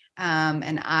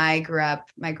 and I grew up,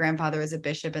 my grandfather was a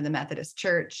bishop in the Methodist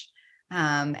Church,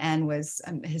 and was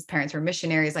his parents were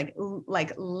missionaries, like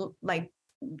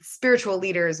spiritual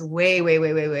leaders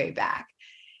way back.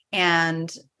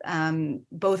 And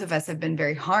both of us have been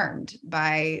very harmed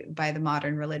by the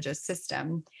modern religious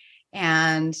system.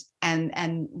 And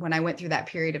when I went through that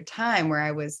period of time where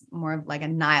I was more of like a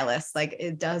nihilist, like,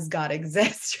 does God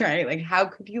exist, right? Like, how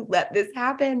could you let this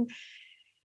happen?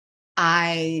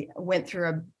 I went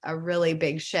through a really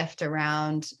big shift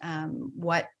around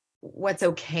what's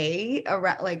okay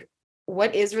around, like,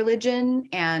 what is religion,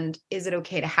 and is it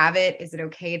okay to have it? Is it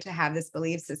okay to have this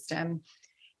belief system?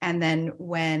 And then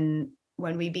when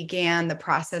we began the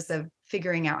process of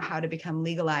figuring out how to become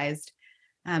legalized,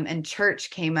 and church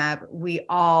came up, we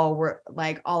all were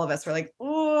like, all of us were like,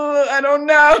 oh, I don't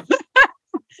know.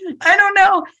 I don't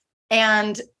know.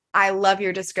 And I love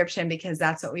your description, because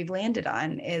that's what we've landed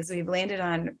on.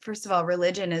 First of all,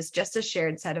 religion is just a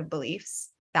shared set of beliefs.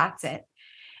 That's it.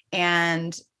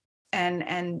 And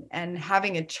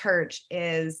having a church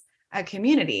is a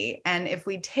community. And if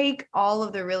we take all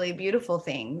of the really beautiful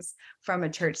things from a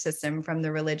church system, from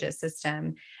the religious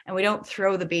system, and we don't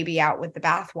throw the baby out with the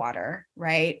bathwater,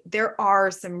 right? There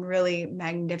are some really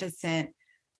magnificent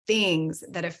things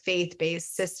that a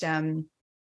faith-based system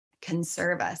can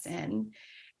serve us in.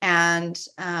 And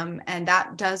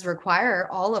that does require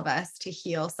all of us to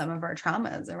heal some of our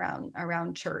traumas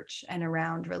around church and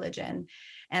around religion.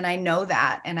 And I know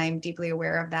that, and I'm deeply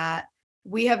aware of that.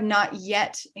 We have not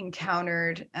yet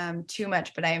encountered too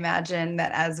much, but I imagine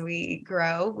that as we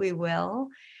grow, we will.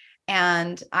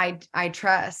 And I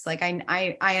trust, like,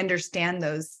 I understand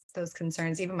those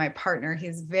concerns. Even my partner,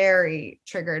 he's very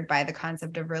triggered by the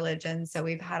concept of religion. So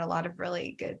we've had a lot of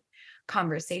really good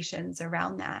conversations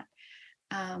around that.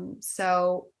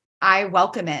 So I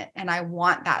welcome it, and I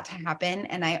want that to happen.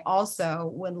 And I also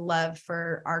would love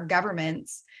for our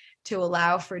governments to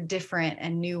allow for different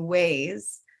and new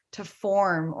ways to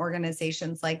form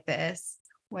organizations like this,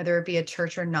 whether it be a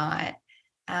church or not,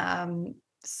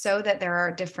 so that there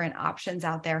are different options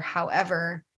out there.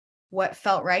 However, what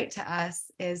felt right to us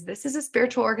is this is a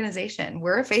spiritual organization.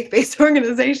 We're a faith-based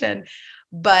organization,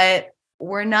 but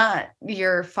we're not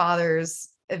your father's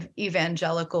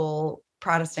evangelical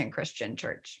Protestant Christian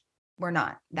church. We're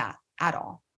not that at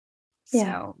all.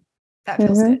 Yeah. So that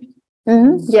feels good.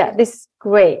 Mm-hmm. Yeah, this is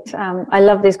great. I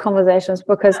love these conversations,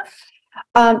 because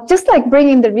just like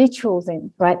bringing the rituals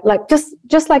in, right? Like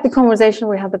just like the conversation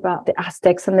we had about the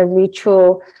Aztecs and the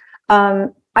ritual,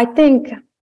 I think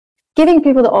giving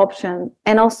people the option,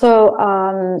 and also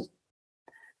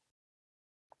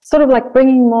sort of like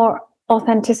bringing more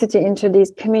authenticity into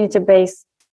these community-based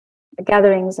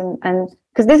gatherings, and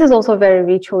because this is also very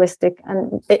ritualistic,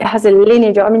 and it has a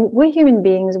lineage. I mean, we're human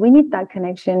beings. We need that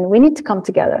connection. We need to come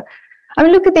together. I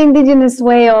mean, look at the indigenous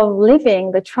way of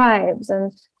living, the tribes,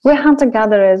 and we're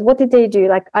hunter-gatherers. What did they do?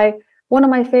 Like, one of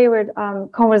my favorite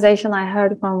conversation I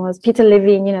heard from was Peter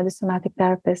Levine, the somatic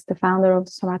therapist, the founder of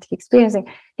the somatic experiencing.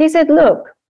 He said, look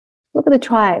at the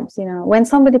tribes, when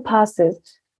somebody passes,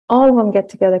 all of them get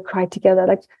together, cry together,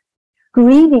 like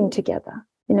grieving together.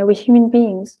 We're human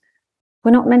beings.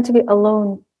 We're not meant to be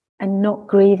alone and not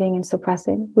grieving and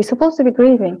suppressing. We're supposed to be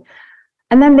grieving.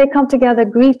 And then they come together,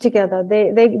 grieve together.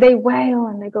 They wail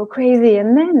and they go crazy.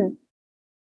 And then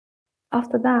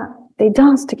after that, they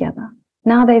dance together.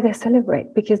 Now they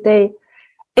celebrate, because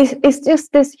it's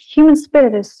just this human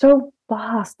spirit is so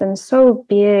vast and so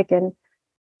big, and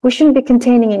we shouldn't be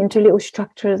containing it into little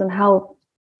structures and how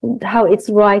it's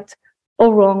right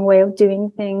or wrong way of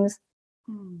doing things.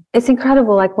 It's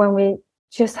incredible, like when we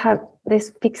just have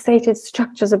this fixated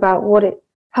structures about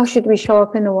how should we show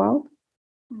up in the world.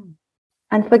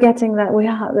 and forgetting that we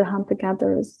are the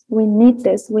hunter-gatherers. We need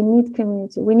this. We need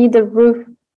community. We need a roof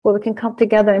where we can come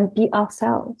together and be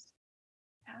ourselves.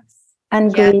 Yes.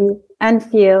 And grieve and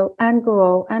feel and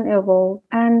grow and evolve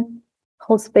and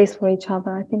hold space for each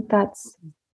other. I think that's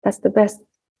the best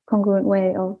congruent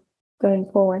way of going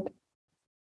forward.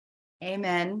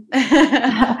 Amen.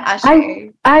 I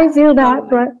feel that,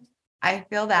 but I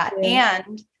feel that. Yeah.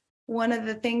 And one of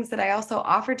the things that I also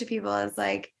offer to people is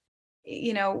like,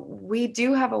 you know, we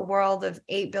do have a world of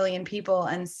 8 billion people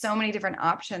and so many different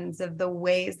options of the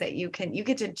ways that you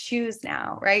get to choose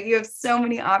now, right? You have so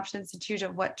many options to choose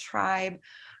of what tribe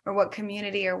or what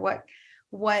community or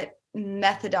what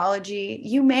methodology.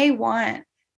 You may want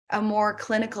a more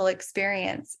clinical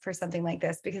experience for something like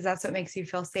this because that's what makes you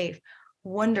feel safe.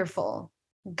 Wonderful.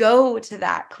 Go to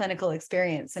that clinical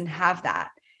experience and have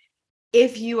that.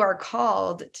 If you are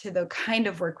called to the kind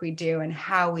of work we do and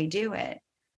how we do it,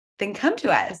 then come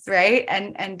to us, right?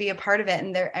 And be a part of it.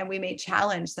 And we may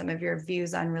challenge some of your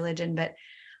views on religion, but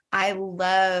I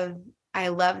love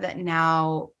that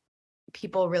now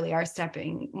people really are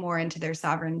stepping more into their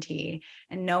sovereignty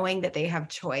and knowing that they have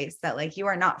choice, that like you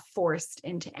are not forced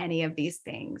into any of these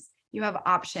things. You have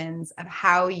options of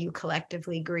how you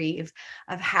collectively grieve,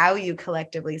 of how you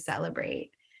collectively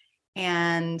celebrate.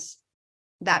 And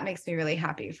that makes me really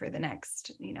happy for the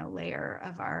next, layer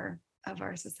of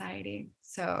our society.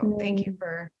 So thank you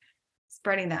for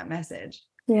spreading that message.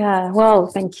 Yeah, well,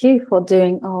 thank you for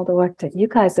doing all the work that you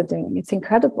guys are doing. It's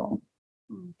incredible.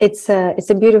 It's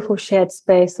a beautiful shared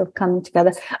space of coming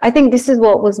together. I think this is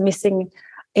what was missing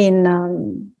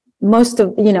in most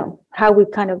of, how we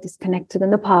kind of disconnected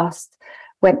in the past,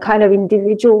 went kind of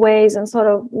individual ways and sort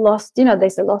of lost, they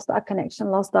say lost our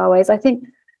connection, lost our ways. I think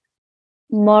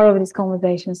more of these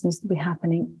conversations needs to be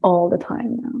happening all the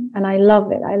time now. And I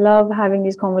love it. I love having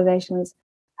these conversations.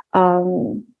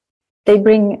 They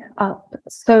bring up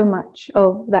so much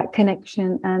of that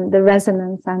connection and the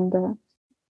resonance and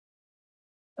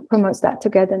promotes that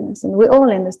togetherness. And we're all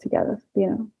in this together,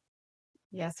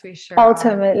 Yes, we sure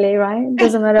ultimately, right?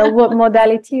 Doesn't matter what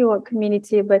modality or what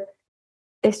community, but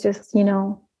it's just,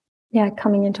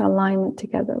 coming into alignment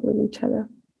together with each other.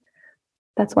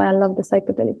 That's why I love the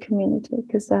psychedelic community,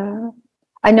 because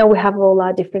I know we have all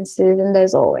our differences and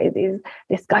there's always these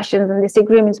discussions and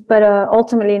disagreements, but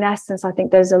ultimately, in essence, I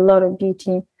think there's a lot of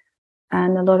beauty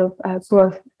and a lot of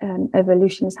growth and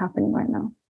evolution is happening right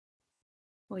now.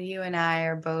 Well, you and I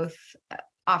are both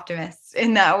optimists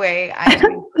in that way. I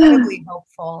am incredibly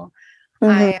hopeful.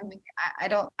 Mm-hmm.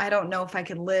 I don't know if I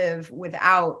could live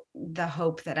without the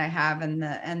hope that I have and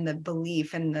the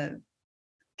belief and the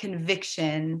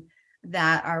conviction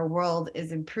that our world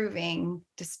is improving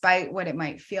despite what it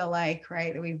might feel like,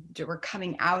 right? That we're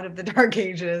coming out of the dark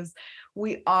ages.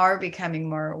 We are becoming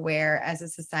more aware as a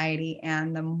society.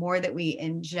 And the more that we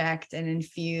inject and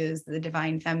infuse the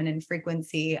divine feminine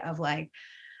frequency of like,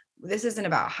 this isn't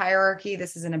about hierarchy.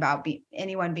 This isn't about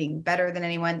anyone being better than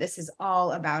anyone. This is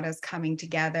all about us coming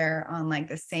together on like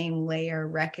the same layer,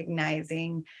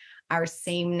 recognizing our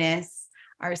sameness,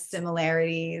 our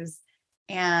similarities,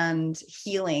 and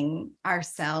healing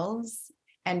ourselves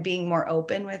and being more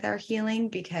open with our healing,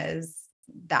 because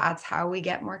that's how we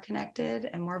get more connected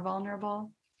and more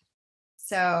vulnerable.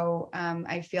 So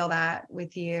I feel that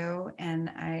with you, and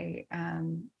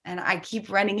I keep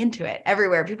running into it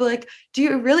everywhere. People are like, do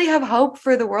you really have hope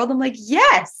for the world? I'm like,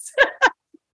 yes,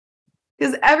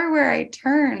 because everywhere I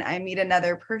turn, I meet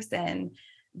another person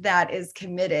that is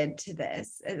committed to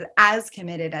this, as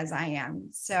committed as I am.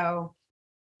 So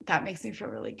that makes me feel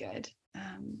really good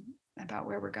about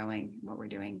where we're going, what we're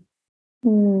doing.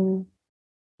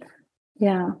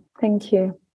 Yeah, thank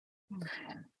you.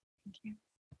 Thank you.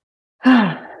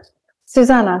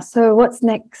 Susanna, so what's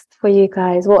next for you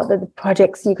guys? What are the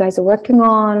projects you guys are working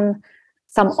on?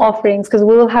 Some offerings, because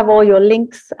we'll have all your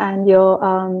links and your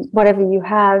whatever you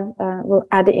have, we'll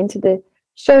add it into the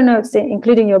show notes,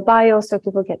 including your bio, so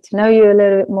people get to know you a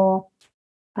little bit more.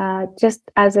 Just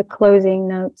as a closing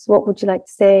notes, what would you like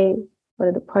to say? What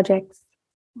are the projects?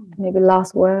 Maybe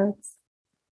last words?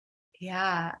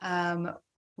 Yeah,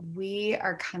 we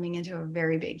are coming into a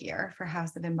very big year for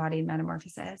House of Embodied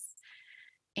Metamorphosis.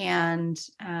 And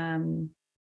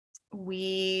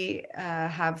we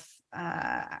have,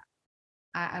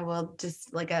 I will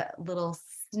just like a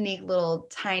little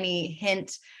tiny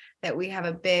hint that we have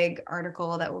a big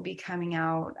article that will be coming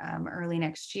out early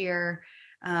next year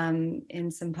in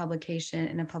a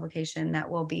publication that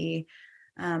will be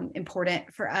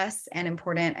important for us and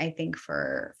important, I think,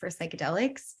 for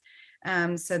psychedelics.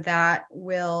 So that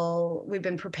we've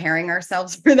been preparing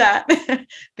ourselves for that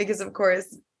because of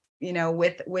course,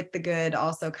 with the good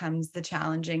also comes the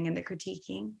challenging and the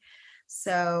critiquing.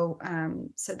 So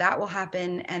that will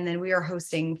happen. And then we are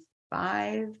hosting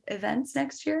 5 events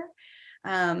next year.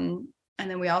 And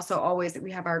then we also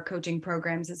we have our coaching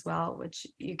programs as well, which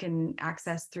you can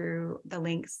access through the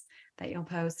links that you'll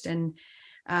post. And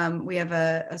we have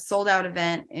a sold out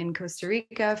event in Costa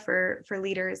Rica for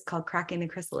leaders called Cracking the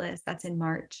Chrysalis. That's in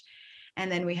March. And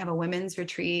then we have a women's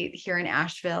retreat here in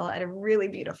Asheville at a really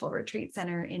beautiful retreat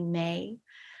center in May.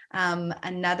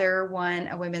 Another one,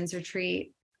 a women's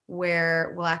retreat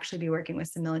where we'll actually be working with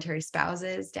some military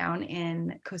spouses down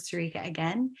in Costa Rica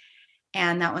again.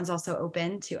 And that one's also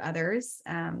open to others,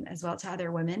 as well, to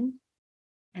other women.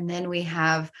 And then we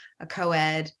have a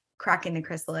co-ed Cracking the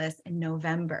Chrysalis in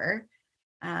November.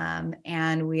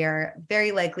 And we are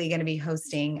very likely going to be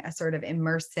hosting a sort of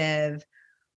immersive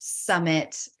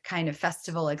summit kind of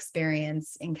festival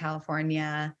experience in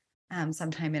California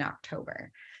sometime in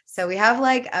October. So we have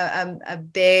like a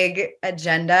big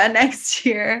agenda next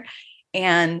year.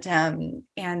 And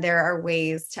there are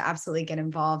ways to absolutely get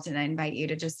involved. And I invite you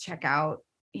to just check out,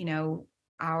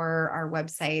 our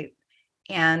website.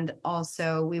 And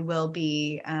also we will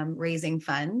be raising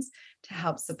funds to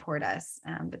help support us.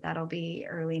 But that'll be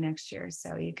early next year.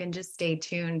 So you can just stay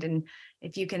tuned. And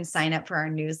if you can sign up for our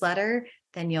newsletter,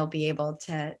 then you'll be able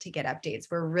to get updates.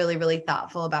 We're really, really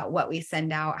thoughtful about what we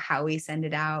send out, how we send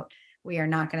it out. We are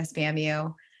not going to spam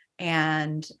you.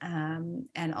 And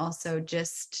also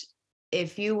just,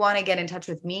 if you want to get in touch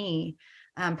with me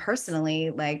personally,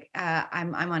 like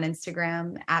I'm on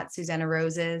Instagram at Susanna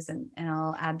Roses, and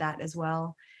I'll add that as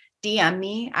well. DM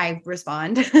me, I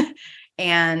respond.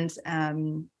 and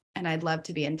I'd love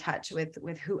to be in touch with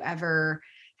whoever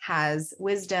has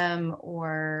wisdom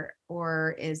or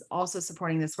is also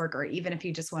supporting this work, or even if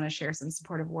you just want to share some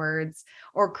supportive words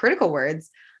or critical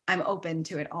words, I'm open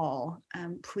to it all.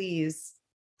 Please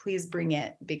bring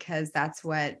it, because that's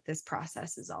what this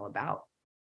process is all about.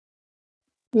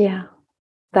 Yeah,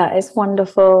 that is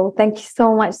wonderful. Thank you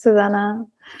so much, Susanna.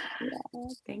 Yeah,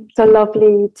 thank you. So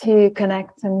lovely to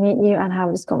connect and meet you and have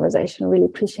this conversation. Really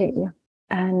appreciate you.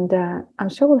 And I'm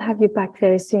sure we'll have you back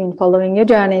very soon following your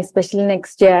journey, especially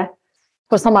next year,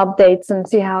 for some updates and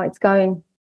see how it's going.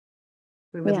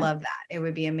 We would love that. It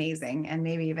would be amazing. And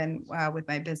maybe even with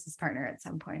my business partner at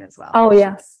some point as well. Oh,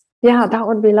 yes. Yeah, that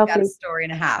would be lovely. Got a story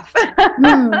and a half.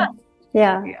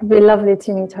 Yeah, it'd be lovely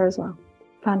to meet her as well.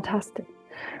 Fantastic.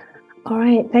 All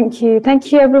right. Thank you.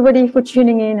 Thank you, everybody, for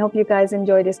tuning in. Hope you guys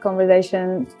enjoyed this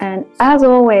conversation. And as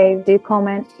always, do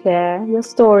comment, share your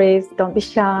stories. Don't be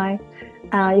shy.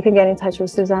 You can get in touch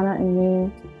with Susanna and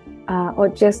me, or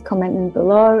just comment in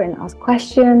below and ask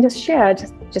questions. Just share.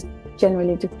 Just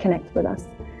generally just connect with us.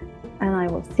 And I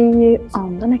will see you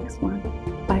on the next one.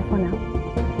 Bye for now.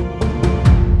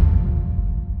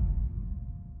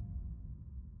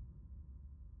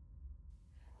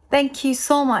 Thank you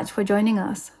so much for joining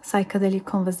us. Psychedelic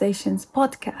Conversations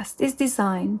podcast is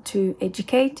designed to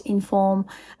educate, inform,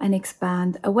 and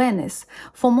expand awareness.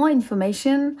 For more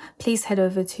information, please head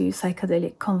over to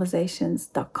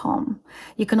psychedelicconversations.com.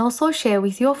 You can also share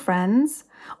with your friends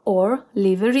or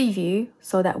leave a review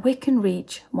so that we can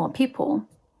reach more people.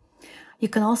 You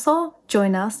can also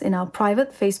join us in our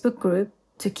private Facebook group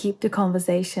to keep the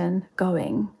conversation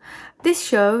going. This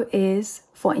show is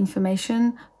for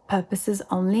information purposes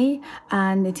only,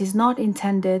 and it is not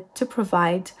intended to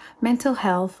provide mental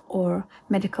health or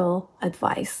medical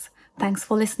advice. Thanks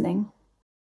for listening.